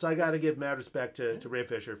it. And so I got to give mad respect to Ray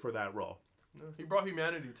Fisher for that role. He brought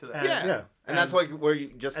humanity to that. And that's like where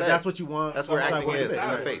you just said. That's what you want. That's where acting is,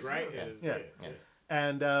 in the face. Right? Yeah.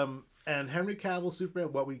 And Henry Cavill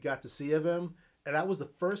Superman, what we got to see of him, and that was the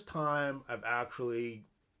first time I've actually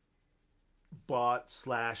bought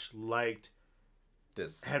 / liked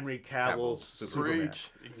this Henry Cavill's Superman.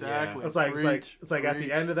 Exactly. It's like at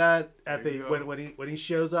the end of that, when he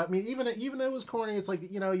shows up. I mean, even though it was corny, it's like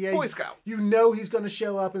Boy Scout. You know he's going to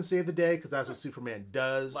show up and save the day because that's what Superman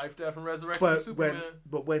does. Life, death, and resurrection of Superman.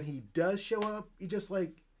 But when he does show up, he just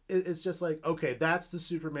like it's just like, okay, that's the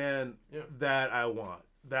Superman that I want.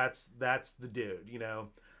 That's the dude.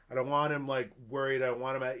 I don't want him like worried. I don't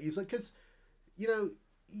want him. He's like because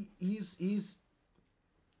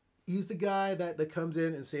he's the guy that comes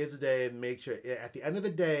in and saves the day and makes sure at the end of the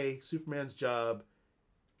day, Superman's job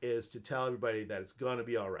is to tell everybody that it's going to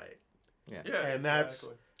be all right. Yeah, and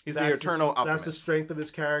exactly. He's the eternal optimist. That's the strength of his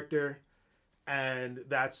character, and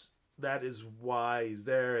that is why he's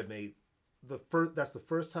there. And that's the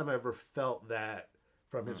first time I ever felt that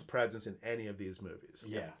from his presence in any of these movies.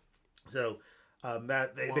 Yeah. So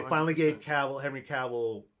that they finally gave Henry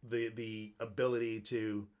Cavill the ability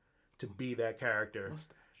to be that character.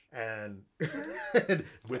 And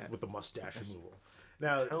with the mustache removal.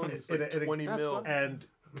 Now, like 20 mil. And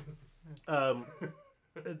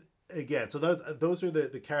again, so those are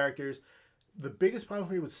the characters. The biggest problem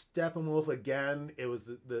for me was Steppenwolf. Again, it was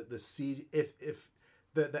the siege. If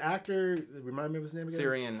the actor, remind me of his name again.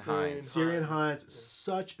 Ciarán Hinds,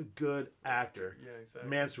 such a good actor. Yeah, exactly.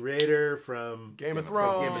 Mance Rayder from Game of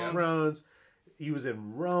Thrones. He was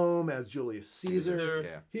in Rome as Julius Caesar.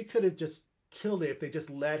 Yeah. He could have just killed it if they just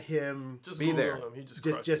let him be there. He just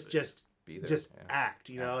be there. Act.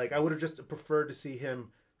 Like I would have just preferred to see him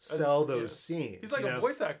sell those scenes. He's like a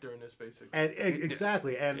voice actor in this, basically. And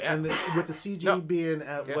exactly, and with the CG being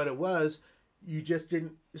at what it was, you just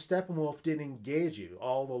didn't. Steppenwolf didn't engage you.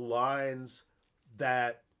 All the lines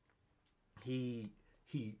that he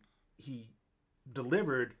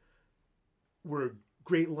delivered were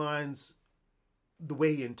great lines, the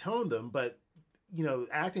way he intoned them, but.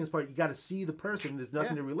 Acting is part. You got to see the person. There's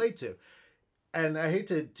nothing to relate to, and I hate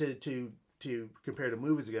to compare to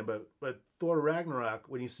movies again, but Thor Ragnarok,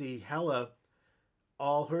 when you see Hela,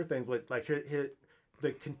 all her things, like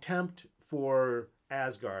the contempt for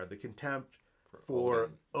Asgard, the contempt for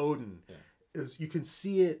Odin is you can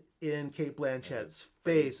see it in Cate Blanchett's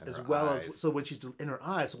face as well as so when she's in her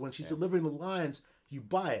eyes. So when she's delivering the lines, you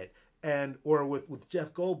buy it. Or with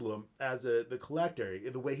Jeff Goldblum as the collector,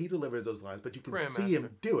 the way he delivers those lines, but you can see him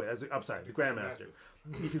do it the Grandmaster.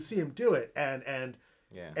 You can see him do it, and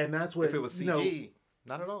that's what if it was CG,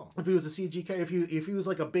 not at all. If he was a CG character, if he was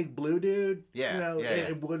like a big blue dude,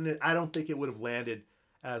 it wouldn't. I don't think it would have landed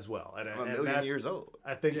as well. And, a million years old.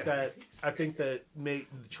 I think that the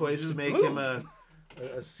choice to make him a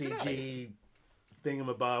CG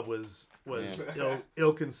thingamabob was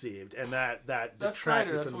ill-conceived, and that that's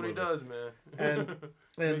Snyder. That's what he does, man. And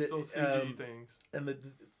makes those CG things.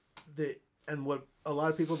 And what a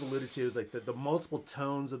lot of people have alluded to is like the multiple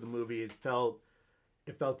tones of the movie. It felt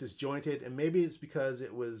disjointed, and maybe it's because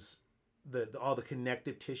it was all the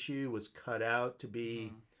connective tissue was cut out to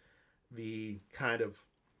be the kind of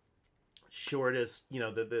shortest,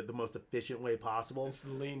 the most efficient way possible.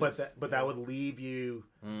 But that would leave you.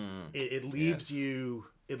 It leaves you.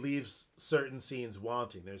 It leaves certain scenes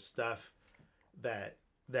wanting. There's stuff that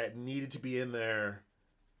needed to be in there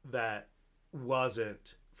that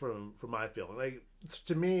wasn't from my feeling. Like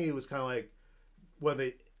to me, it was kind of like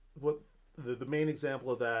the main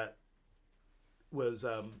example of that was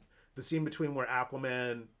the scene between where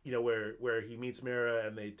Aquaman, where he meets Mera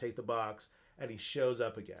and they take the box and he shows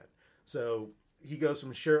up again. So he goes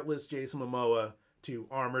from shirtless Jason Momoa to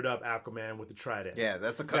armored up Aquaman with the trident. Yeah,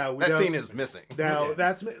 that's that scene is missing. Now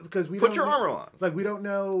that's because we put your armor on. Like we don't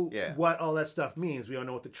know what all that stuff means. We don't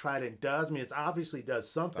know what the trident does. I mean, it obviously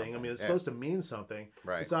does something. I mean, it's supposed to mean something.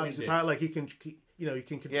 Right. It's obviously kind of like he can.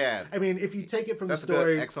 Yeah. I mean, if you take it from that's the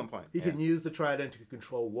story, excellent point. He can use the trident to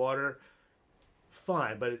control water.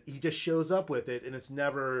 Fine, but he just shows up with it, and it's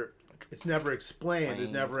never explained.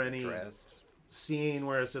 There's never any scene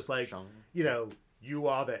where it's just like you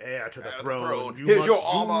are the heir to the throne. Here's your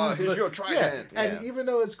armor. Here's your trident. Yeah. And even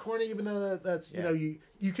though it's corny, even though that's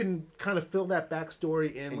you can kind of fill that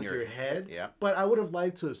backstory in with your head. Yeah. But I would have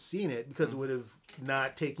liked to have seen it because it would have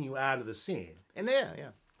not taken you out of the scene. And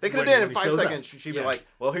they could have done it in 5 seconds. She'd be like,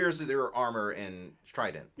 "Well, here's their armor and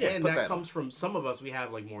trident." Yeah, and that comes from some of us. We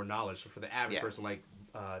have like more knowledge. So for the average person, like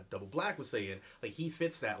Double Black was saying, like he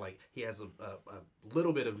fits that. Like he has a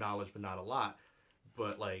little bit of knowledge, but not a lot.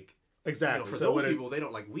 But like exactly for those people, they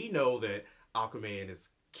don't like. We know that Aquaman is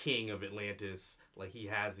king of Atlantis. Like he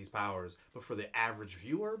has these powers, but for the average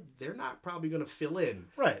viewer, they're not probably going to fill in.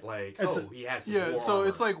 Right. Like, he has this war so armor.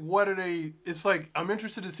 it's like, what are they? It's like I'm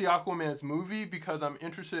interested to see Aquaman's movie because I'm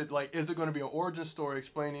interested. Like, is it going to be an origin story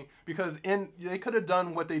explaining? Because they could have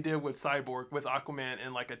done what they did with Cyborg with Aquaman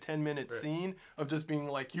in like a 10-minute scene of just being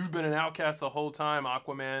like, you've been an outcast the whole time,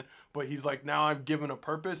 Aquaman. But he's like, now I've given a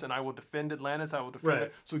purpose and I will defend Atlantis. I will defend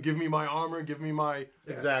it. So give me my armor. Give me my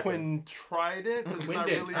Quinn trident.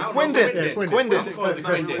 Quindent.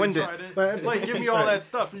 Like, give me all that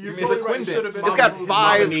stuff. You're totally right. It's got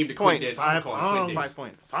 5 points. 5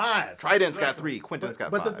 points. 5. Trident's got 3. Quindent's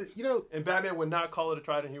got 5. And Batman would not call it a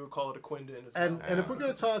trident. He would call it a Quindent. And if we're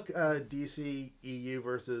going to talk DC EU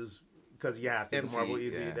versus, because you have to, the Marvel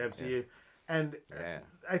EU, the MCU. And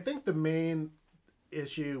I think the main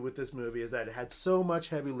issue with this movie is that it had so much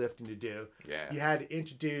heavy lifting to do. You had to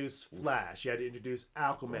introduce Flash, you had to introduce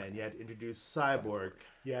Aquaman, you had to introduce Cyborg,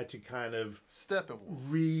 you had to kind of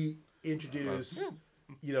reintroduce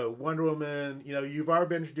Wonder Woman. You've already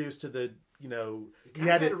been introduced to the you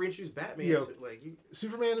had to reintroduce Batman.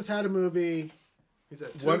 Superman has had a movie.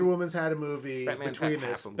 Wonder Woman's had a movie. Between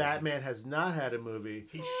this, Batman has not had a movie.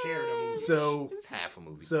 He shared a movie. So it's half a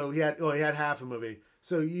movie. So he had half a movie.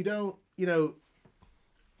 So you don't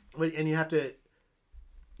and you have to,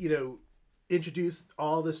 introduce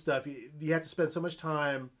all this stuff. You have to spend so much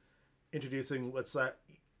time introducing what's that.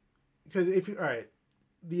 Because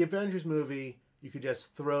the Avengers movie, you could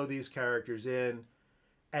just throw these characters in,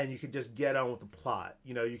 and you could just get on with the plot.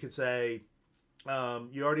 You could say,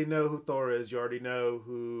 you already know who Thor is. You already know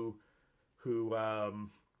who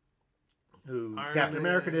Captain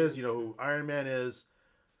America is. You know who Iron Man is.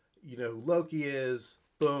 You know who Loki is.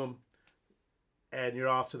 Boom. And you're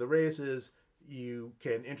off to the races. You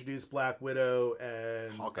can introduce Black Widow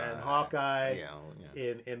and Hawkeye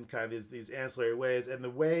in kind of these ancillary ways. And the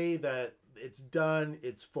way that it's done,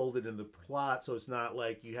 it's folded in the plot, so it's not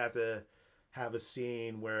like you have to have a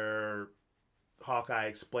scene where Hawkeye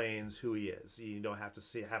explains who he is. You don't have to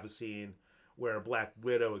have a scene where Black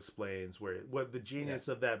Widow explains what the genius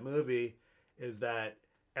of that movie is that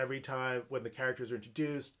every time when the characters are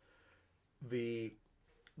introduced, the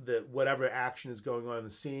whatever action is going on in the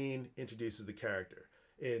scene introduces the character.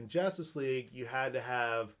 In Justice League, you had to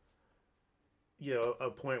have, a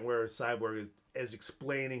point where Cyborg is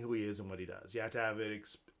explaining who he is and what he does. You have to have a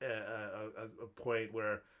point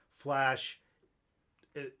where Flash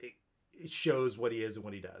it shows what he is and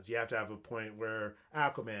what he does. You have to have a point where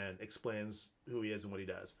Aquaman explains who he is and what he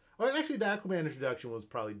does. Or actually, the Aquaman introduction was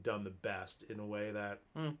probably done the best in a way that,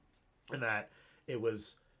 in that it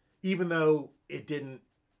was, even though it didn't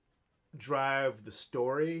drive the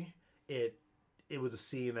story, it was a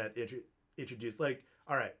scene that introduced, like,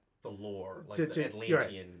 all right, the lore, like the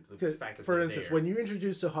Atlantean, the fact that for instance, when you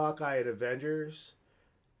introduce to Hawkeye at Avengers,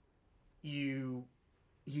 he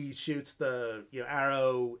shoots the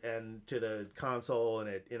arrow and to the console and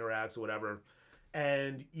it interacts or whatever,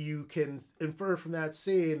 and you can infer from that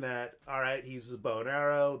scene that all right, he uses a bow and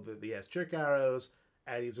arrow, that he has trick arrows,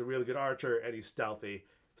 and he's a really good archer and he's stealthy.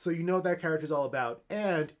 So you know what that character's all about,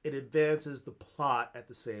 and it advances the plot at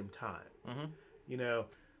the same time. Mm-hmm.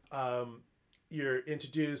 You're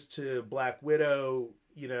introduced to Black Widow,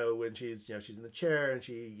 when she's in the chair and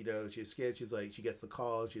she escapes. She's like, she gets the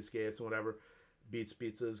call and she escapes and whatever, beats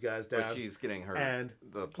those guys down. But she's getting her, and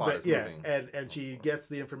the plot is moving. and she gets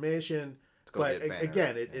the information But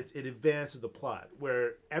again, it advances the plot.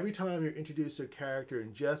 Where every time you're introduced to a character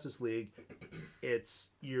in Justice League,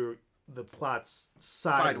 the plot's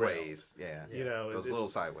sideways. Yeah. You know, those little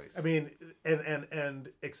sideways. I mean, and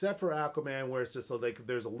except for Aquaman, where it's just like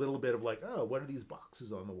there's a little bit of like, oh, what are these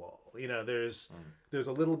boxes on the wall? You know, there's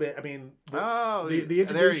a little bit. I mean, the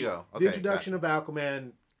introduction, there you go. Okay, the introduction of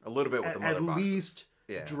Aquaman a little bit with the mother at boxes. least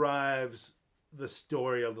drives the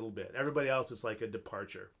story a little bit. Everybody else is like a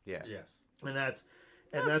departure. Yeah. Yes. And that's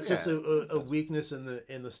just a weakness in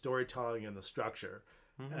the storytelling and the structure.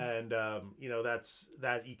 Mm-hmm. And you know,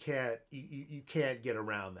 that you can't get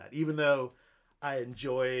around that. Even though I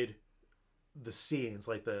enjoyed the scenes,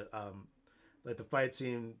 like the fight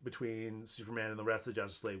scene between Superman and the rest of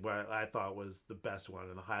Justice League, where I thought was the best one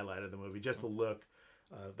and the highlight of the movie. Just the look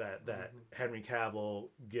that Henry Cavill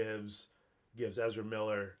gives Ezra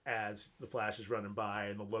Miller as the Flash is running by,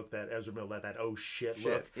 and the look that Ezra Miller that oh shit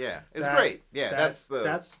look. Yeah, it's great. Yeah, that's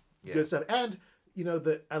good stuff. And you know,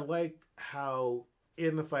 I like how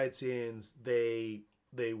in the fight scenes they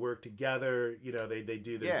work together. You know, they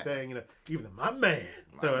do their thing. You know, even my man.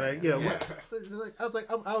 I was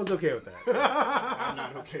like, I was okay with that. I'm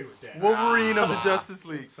not okay with that. Wolverine of the Justice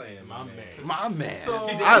League. Saying my man. So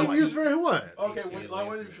I can use for who won. Okay, I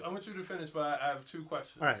want you to finish, but I have two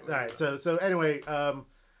questions. All right. So anyway,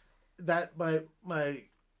 that my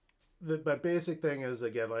basic thing is,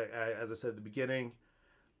 again, like as I said at the beginning,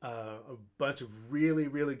 a bunch of really,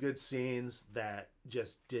 really good scenes that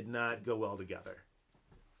just did not go well together.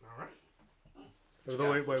 All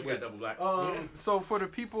right. Wait. Double black. So for the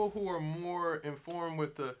people who are more informed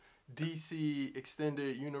with the DC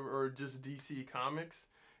extended universe or just DC comics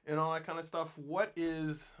and all that kind of stuff, what's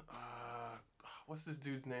this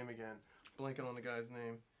dude's name again? Blanking on the guy's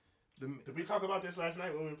name. Did we talk about this last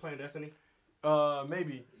night when we were playing Destiny?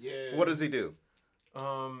 Maybe. Yeah. What does he do?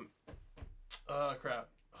 Crap.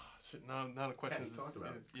 Oh, shit. Now the question is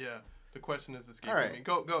yeah. The question is escaping right. me.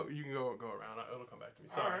 Go. You can go around. It'll come back to me.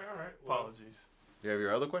 Sorry. All right. Apologies. You have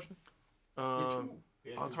your other question?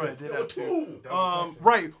 That's right. I did have two. Right.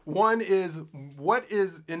 Right. One is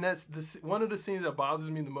and that's one of the scenes that bothers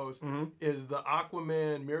me the most is the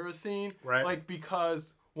Aquaman mirror scene. Right. Like,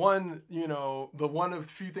 because one, you know, the one of the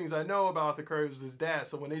few things I know about the Curry was his dad.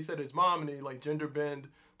 So when they said his mom and they like gender bend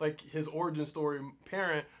like his origin story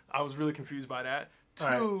parent, I was really confused by that. Two.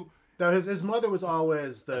 Right. No, his mother was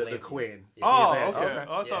always the queen. Yeah. Oh, okay. I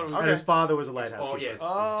thought it was. And his father was a lighthouse. Oh, yeah. His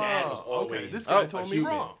dad was always. Okay. This guy told me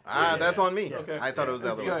wrong. That's on me. Okay. I thought it was the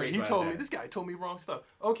other way. This guy told me wrong stuff.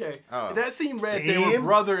 Okay. Oh. That scene read they were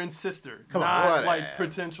brother and sister, not like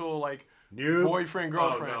potential like boyfriend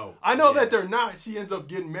girlfriend. Oh, no. I know that they're not. She ends up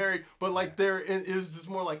getting married, but like it was just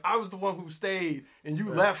more like I was the one who stayed and you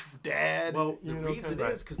left, Dad. Well, the reason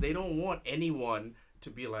is because they don't want anyone to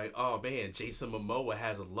be like, oh man, Jason Momoa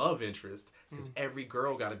has a love interest, because every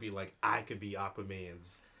girl got to be like, I could be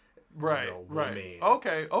Aquaman's right. woman.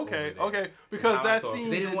 Okay. Because that scene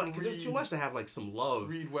they didn't want, because there's too much to have like some love.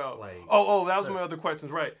 Read well. Like, that was my other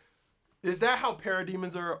questions. Right. Is that how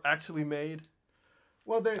parademons are actually made?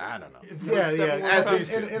 Well, I don't know. Yeah. As these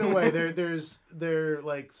two. In a way, they're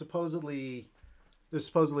like supposedly. There's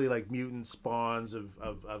supposedly like mutant spawns of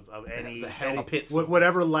any the hell pits,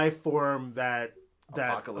 whatever life form that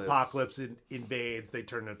Apocalypse invades, they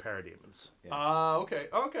turn into parademons. Okay.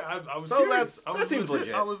 I was curious. That seems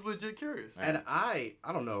legit. I was legit curious. And I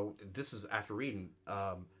don't know. This is after reading.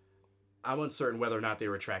 I'm uncertain whether or not they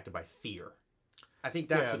were attracted by fear. I think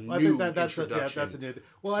that's a new introduction. That's a new thing.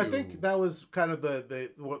 Well, I think that was kind of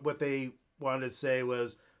what they wanted to say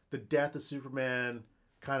was the death of Superman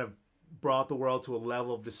kind of brought the world to a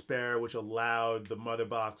level of despair, which allowed the mother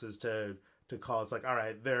boxes to call. It's like, all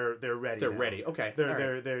right, they're ready. They're ready. Okay.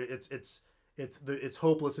 It's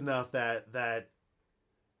hopeless enough that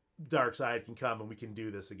Darkseid can come and we can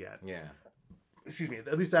do this again. Yeah. Excuse me.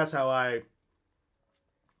 At least that's how I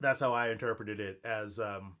interpreted it as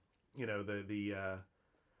doing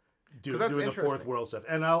the fourth world stuff.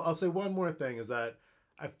 And I'll say one more thing is that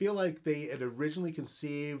I feel like they had originally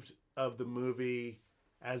conceived of the movie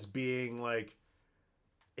as being like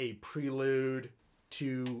a prelude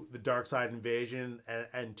to the Darkseid invasion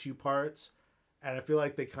and two parts, and I feel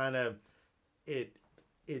like they kind of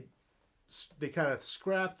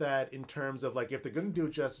scrapped that in terms of like if they're going to do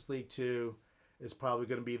Justice League 2, it's probably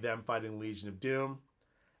going to be them fighting Legion of Doom,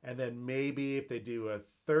 and then maybe if they do a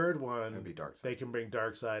third one, they can bring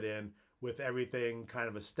Darkseid in with everything kind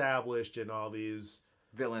of established and all these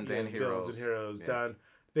villains and heroes done.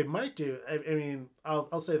 They might do. I mean,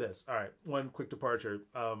 I'll say this. All right, one quick departure.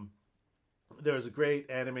 There was a great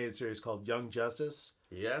animated series called Young Justice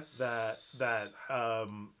Yes. That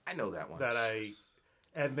I know that one.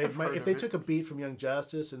 And they might, if they took a beat from Young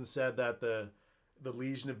Justice and said that the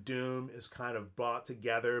Legion of Doom is kind of brought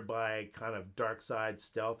together by kind of dark side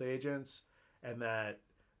stealth agents, and that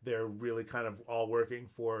they're really kind of all working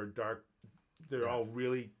for all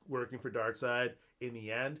really working for Darkseid in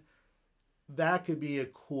the end, that could be a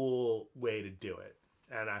cool way to do it.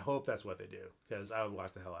 And I hope that's what they do, because I would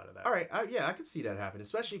watch the hell out of that. All right, I could see that happen,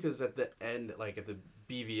 especially because at the end, like at the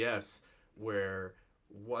BVS, where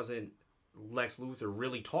wasn't Lex Luthor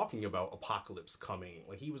really talking about Apocalypse coming?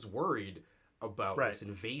 Like, he was worried about this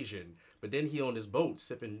invasion, but then he on his boat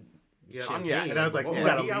sipping champagne. And I was like,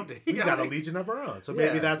 we got a legion of our own. So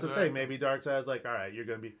maybe that's the thing. Maybe Darkseid's like, all right, you're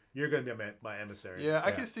gonna be my emissary. Yeah,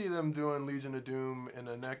 I could see them doing Legion of Doom in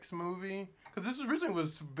the next movie, because this originally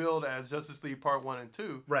was billed as Justice League Part 1 and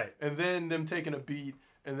 2, right? And then them taking a beat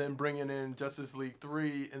and then bringing in Justice League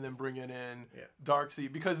 3 and then bringing in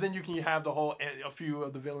Darkseid, because then you can have the whole, a few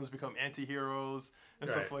of the villains become anti-heroes and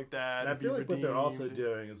stuff like that. And I feel like what they're also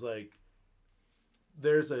doing is like,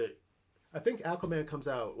 I think Aquaman comes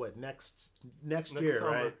out next year,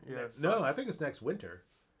 summer. right? Yeah, no, I think it's next winter.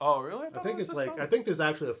 Oh, really? I think it's like summer. I think there's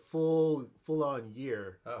actually a full on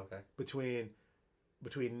year. Oh, okay. Between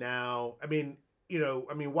now, why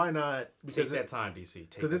not? Because take that time, DC.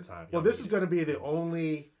 Take that time. Well, this is going to be the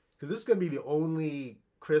only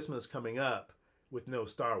Christmas coming up with no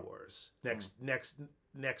Star Wars next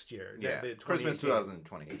year. Yeah, Christmas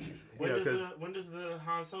 2020. When does the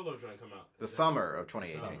Han Solo joint come out? The summer of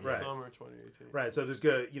 2018. Right. Summer 2018. Right. So there's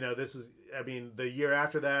good. This is. The year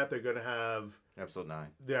after that, they're going to have Episode 9.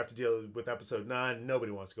 They have to deal with Episode 9.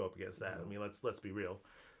 Nobody wants to go up against that. Let's be real.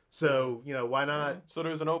 So why not? So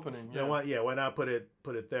there's an opening. Yeah. Why not put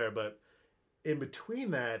it there? But in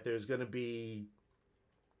between that, there's going to be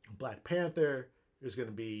Black Panther. There's going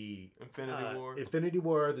to be Infinity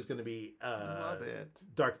War. There's going to be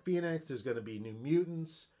Dark Phoenix. There's going to be New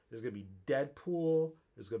Mutants. There's going to be Deadpool.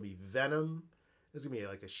 There's going to be Venom. There's going to be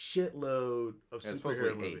like a shitload of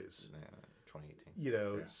superhero movies.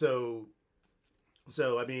 2018. So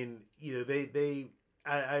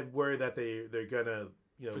I worry that they're going to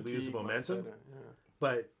lose the momentum.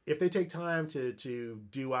 But if they take time to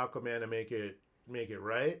do Aquaman and make it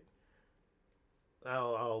right,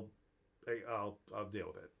 I'll deal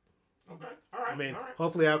with it. Okay. All right.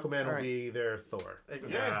 Hopefully Aquaman will be their Thor.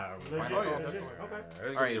 Yeah. Okay.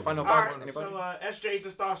 All right. Final thoughts. Anybody? So SJs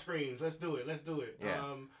and Starscreams. Let's do it.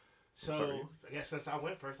 Yeah. I guess since I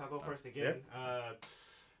went first, I'll go first again.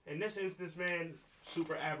 In this instance, man,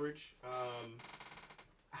 super average.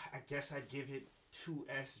 I guess I'd give it 2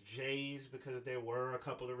 SJs because there were a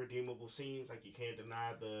couple of redeemable scenes. Like, you can't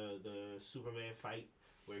deny the Superman fight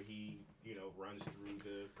where he, runs through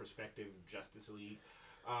the prospective Justice League.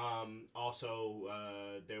 Also,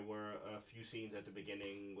 there were a few scenes at the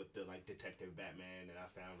beginning with the Detective Batman that I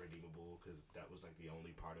found redeemable, because that was the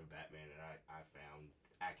only part of Batman that I found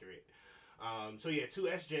accurate. 2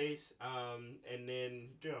 SJs, and then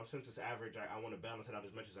since it's average, I want to balance it out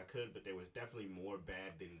as much as I could, but there was definitely more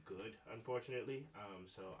bad than good, unfortunately.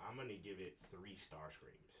 So I'm gonna give it 3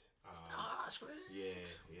 Starscreams. Yeah.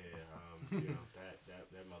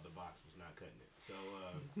 That mother box was not cutting it. So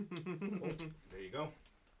there you go.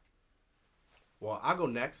 Well, I'll go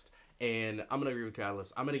next, and I'm gonna agree with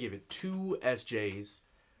Catalyst. I'm gonna give it 2 SJs,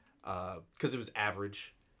 because it was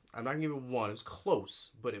average. I'm not gonna give it 1. It was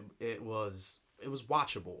close, but it was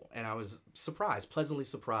watchable, and I was pleasantly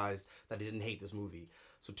surprised that I didn't hate this movie.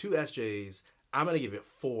 So 2 SJs. I'm gonna give it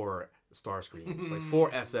 4 Starscreams,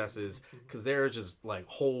 4 SSs, because there are just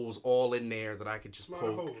holes all in there that I could just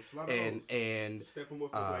poke, and there's a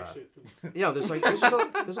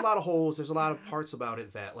lot of holes. There's a lot of parts about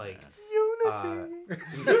it that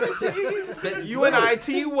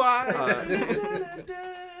UNITY.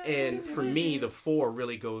 And for me, the 4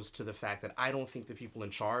 really goes to the fact that I don't think the people in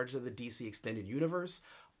charge of the DC Extended Universe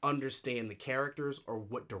understand the characters or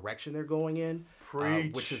what direction they're going in,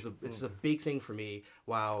 which is a big thing for me.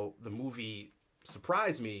 While the movie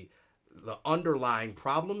surprised me, the underlying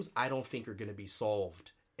problems I don't think are going to be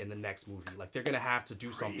solved in the next movie. They're going to have to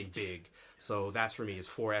do something big. So that's for me is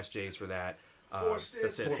 4 SJs for that.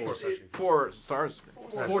 That's it. 4 stars.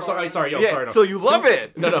 4 stars. Sorry. So you love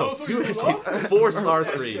it? No. 2 SJs. 4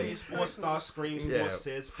 Starscreams. 4 Starscreams. 4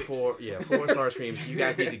 SIDS. 4 Starscreams. You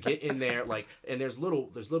guys need to get in there. And there's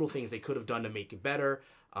little things they could have done to make it better.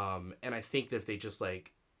 And I think that if they just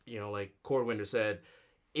Cordwinder said,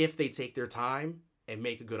 if they take their time and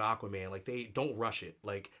make a good Aquaman. Like, they don't rush it.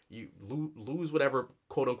 Like, you lose whatever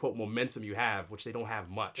quote unquote momentum you have, which they don't have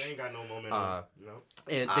much. They ain't got no momentum.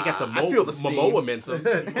 And they got the Momoa momentum.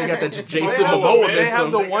 They got the Jason Momoa momentum. They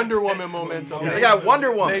have the Wonder Woman momentum. They got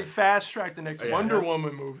Wonder Woman. They fast tracked the next Wonder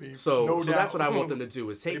Woman movie. So that's what I want them to do,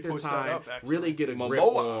 is take their time, really get a grip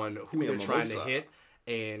on who they're trying to hit,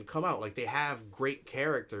 and come out. Like, they have great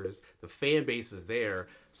characters. The fan base is there.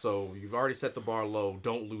 So you've already set the bar low.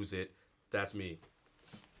 Don't lose it. That's me.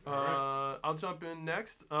 I'll jump in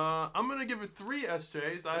next. I'm gonna give it 3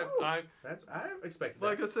 SJs. I expected that.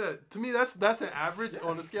 Like I said, to me that's an average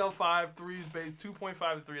on a scale of 5. 3 is base.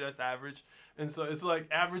 2.5 to 3. That's average. And so it's like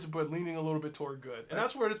average, but leaning a little bit toward good. And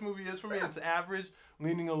that's where this movie is for me. It's average,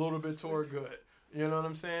 leaning a little bit toward good. You know what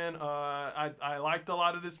I'm saying? I liked a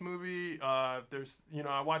lot of this movie. I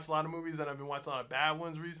watch a lot of movies, and I've been watching a lot of bad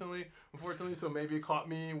ones recently, unfortunately. So maybe it caught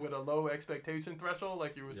me with a low expectation threshold,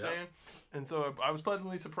 like you were saying. And so I was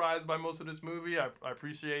pleasantly surprised by most of this movie. I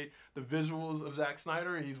appreciate the visuals of Zack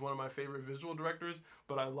Snyder. He's one of my favorite visual directors.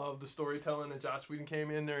 But I love the storytelling that Joss Whedon came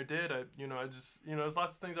in there and did. There's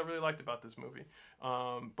lots of things I really liked about this movie.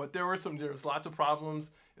 But there was lots of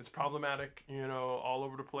problems. It's problematic, all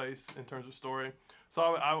over the place in terms of story. So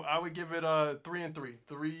I would give it 3 and 3.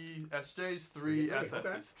 3 SJs, 3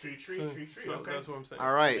 SSs. Tree. Okay. That's what I'm saying.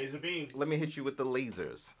 All right. Laser beam. Let me hit you with the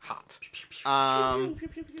lasers. Hot.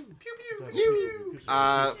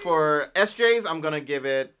 For SJs, I'm gonna give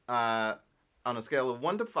it on a scale of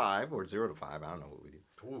 1 to 5 or 0 to 5. I don't know what we do.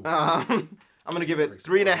 I'm gonna give it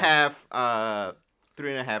 3.5.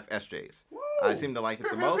 3.5 SJs. I seem to like it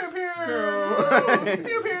the most. I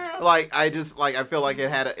feel like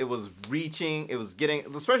it was reaching. It was getting,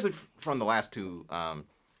 especially from the last 2. Zack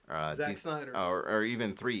Snyder. Or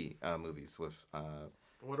even 3 movies with.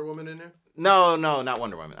 Wonder Woman in there? No, not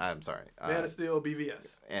Wonder Woman. I'm sorry. Man of Steel,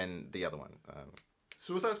 BVS. And the other one.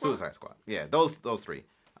 Suicide Squad? Suicide Squad. Yeah, those 3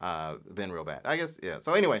 been real bad. I guess, yeah.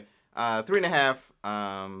 So anyway, 3.5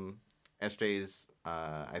 SJs.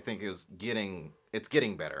 I think it's getting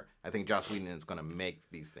better. I think Joss Whedon is going to make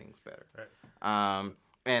these things better. Right.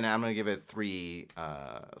 And I'm going to give it 3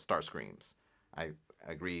 star screams. I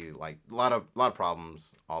agree, like a lot of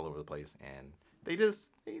problems all over the place, and they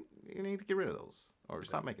need to get rid of those or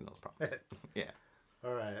stop making those problems. Yeah.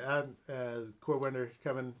 All right. Core Wender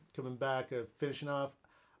coming back, finishing off.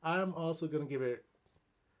 I'm also going to give it.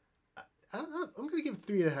 I'm going to give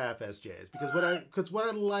 3.5 SJs because what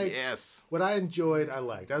I liked, what I enjoyed, I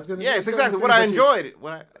liked. I was going to. Yeah, it's exactly what I enjoyed.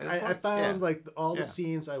 I found like all the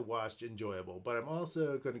scenes I watched enjoyable, but I'm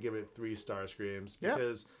also going to give it 3 star screams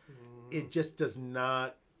because it just does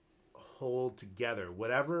not hold together.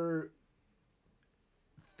 Whatever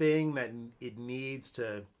thing that it needs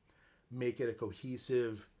to make it a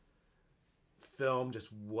cohesive film just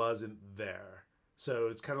wasn't there. So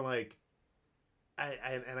it's kind of like.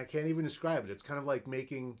 I can't even describe it. It's kind of like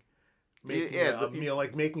making a meal,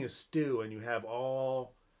 like making a stew, and you have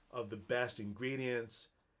all of the best ingredients,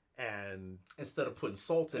 and instead of putting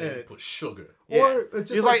salt in it, you put sugar. Or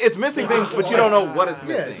it's just it's missing things, but you don't know what it's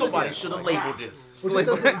missing. Somebody should have labeled this. Which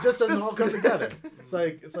just doesn't all come together. It's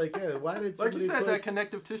like why did like you said, that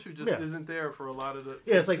connective tissue just isn't there for a lot of the.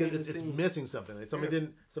 Yeah, it's like it's missing something. Like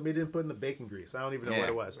somebody didn't put in the bacon grease. I don't even know what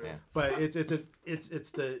it was. Yeah. But it's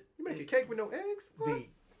the. You make a cake with no eggs? And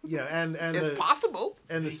it's possible.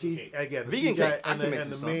 And the vegan cake. And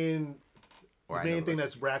the main thing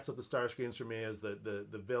that racks up the star screens for me is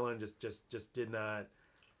the villain just did not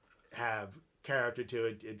have character to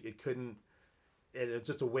it. It couldn't. It's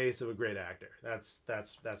just a waste of a great actor. That's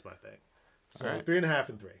my thing. So 3.5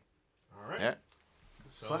 and 3. All right. Yeah.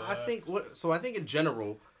 So I think in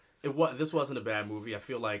general, this wasn't a bad movie. I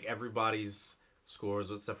feel like everybody's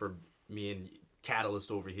scores, except for me and Catalyst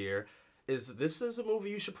over here, this is a movie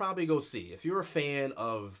you should probably go see. If you're a fan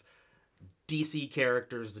of DC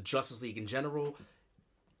characters, the Justice League in general,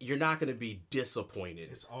 you're not going to be disappointed.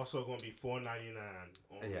 It's also going to be $4.99 on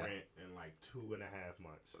rent in like 2.5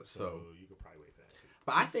 months. So you could probably wait that.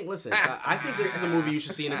 But I think, I think this is a movie you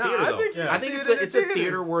should see in the theater, though. I think it's a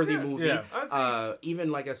theater-worthy movie. Yeah. Even,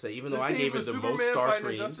 like I said, even though I gave it the most star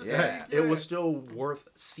screens, it was still worth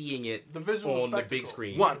seeing it on the big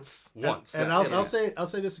screen. Once. And I'll say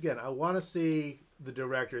this again. I want to see the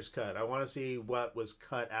director's cut. I want to see what was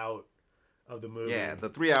cut out of the movie. Yeah, the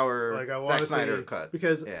 3-hour Zack Snyder cut.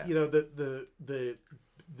 Because, the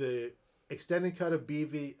extended cut of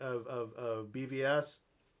BVS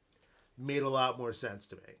made a lot more sense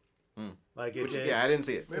to me. Like it did. Yeah, I didn't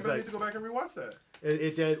see it. Maybe I need to go back and rewatch that.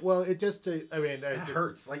 It did. Well, it just. It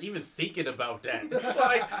hurts. Like even thinking about that. It's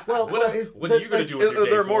like, what are you gonna do with your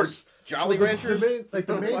day, there are more. Jolly the Ranchers.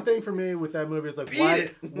 The main thing for me with that movie is like,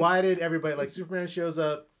 why did everybody, like, Superman shows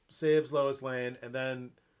up, saves Lois Lane, and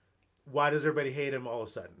then why does everybody hate him all of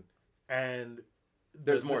a sudden? And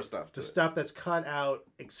there's more stuff. The stuff that's cut out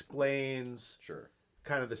explains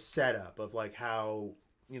kind of the setup of like how,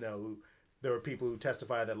 you know, there were people who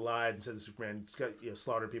testified that lied and said Superman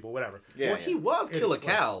slaughtered people, whatever. Yeah, he was Killer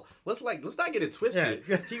Cal. Let's not get it twisted.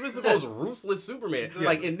 Yeah. He was the most ruthless Superman. Yeah.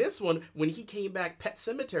 Like in this one, when he came back Pet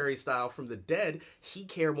Sematary style from the dead, he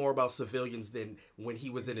cared more about civilians than when he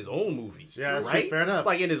was in his own movies. Yeah, that's right. Fair enough.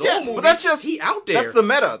 Like in his own movies, but that's just he out there. That's the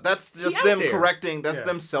meta. That's just them correcting. That's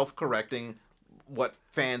them self-correcting what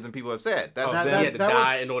fans and people have said. He had to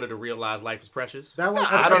die in order to realize life is precious. That was,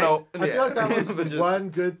 I don't know. I feel like that was one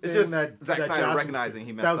good thing that Zack Snyder recognizing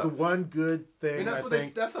he messed up. That was the one good thing.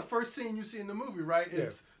 And that's the first scene you see in the movie, right?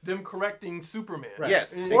 Is them correcting Superman. Right.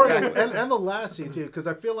 Yes, exactly. and the last scene too, because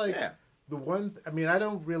I feel like the one. I mean, I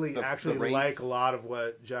don't really actually like a lot of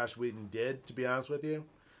what Joss Whedon did, to be honest with you,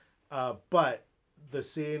 but. The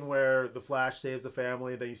scene where the Flash saves the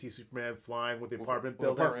family, then you see Superman flying with the apartment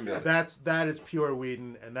building. That is pure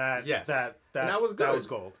Whedon, and that was good. That was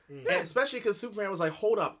gold. And especially because Superman was like,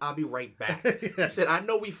 "Hold up, I'll be right back." He said, "I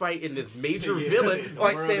know we fight in this major villain,"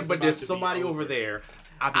 but there's somebody over there.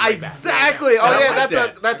 I'll be right back. Exactly. Oh yeah,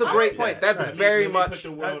 that's a great point. That's very much. Put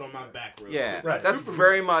the world on my back. That's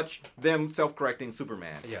very much them self-correcting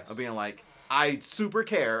Superman. Yes. Of being like, I super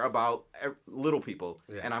care about little people,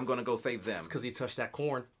 and I'm going to go save them. It's because he touched that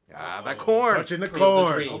corn. That corn. Touching the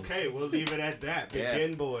corn. Okay, we'll leave it at that.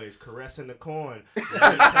 Begin, boys. Caressing the corn. Let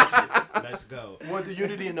me touch it. Let's go. Want the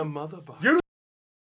unity in the mother box. Unity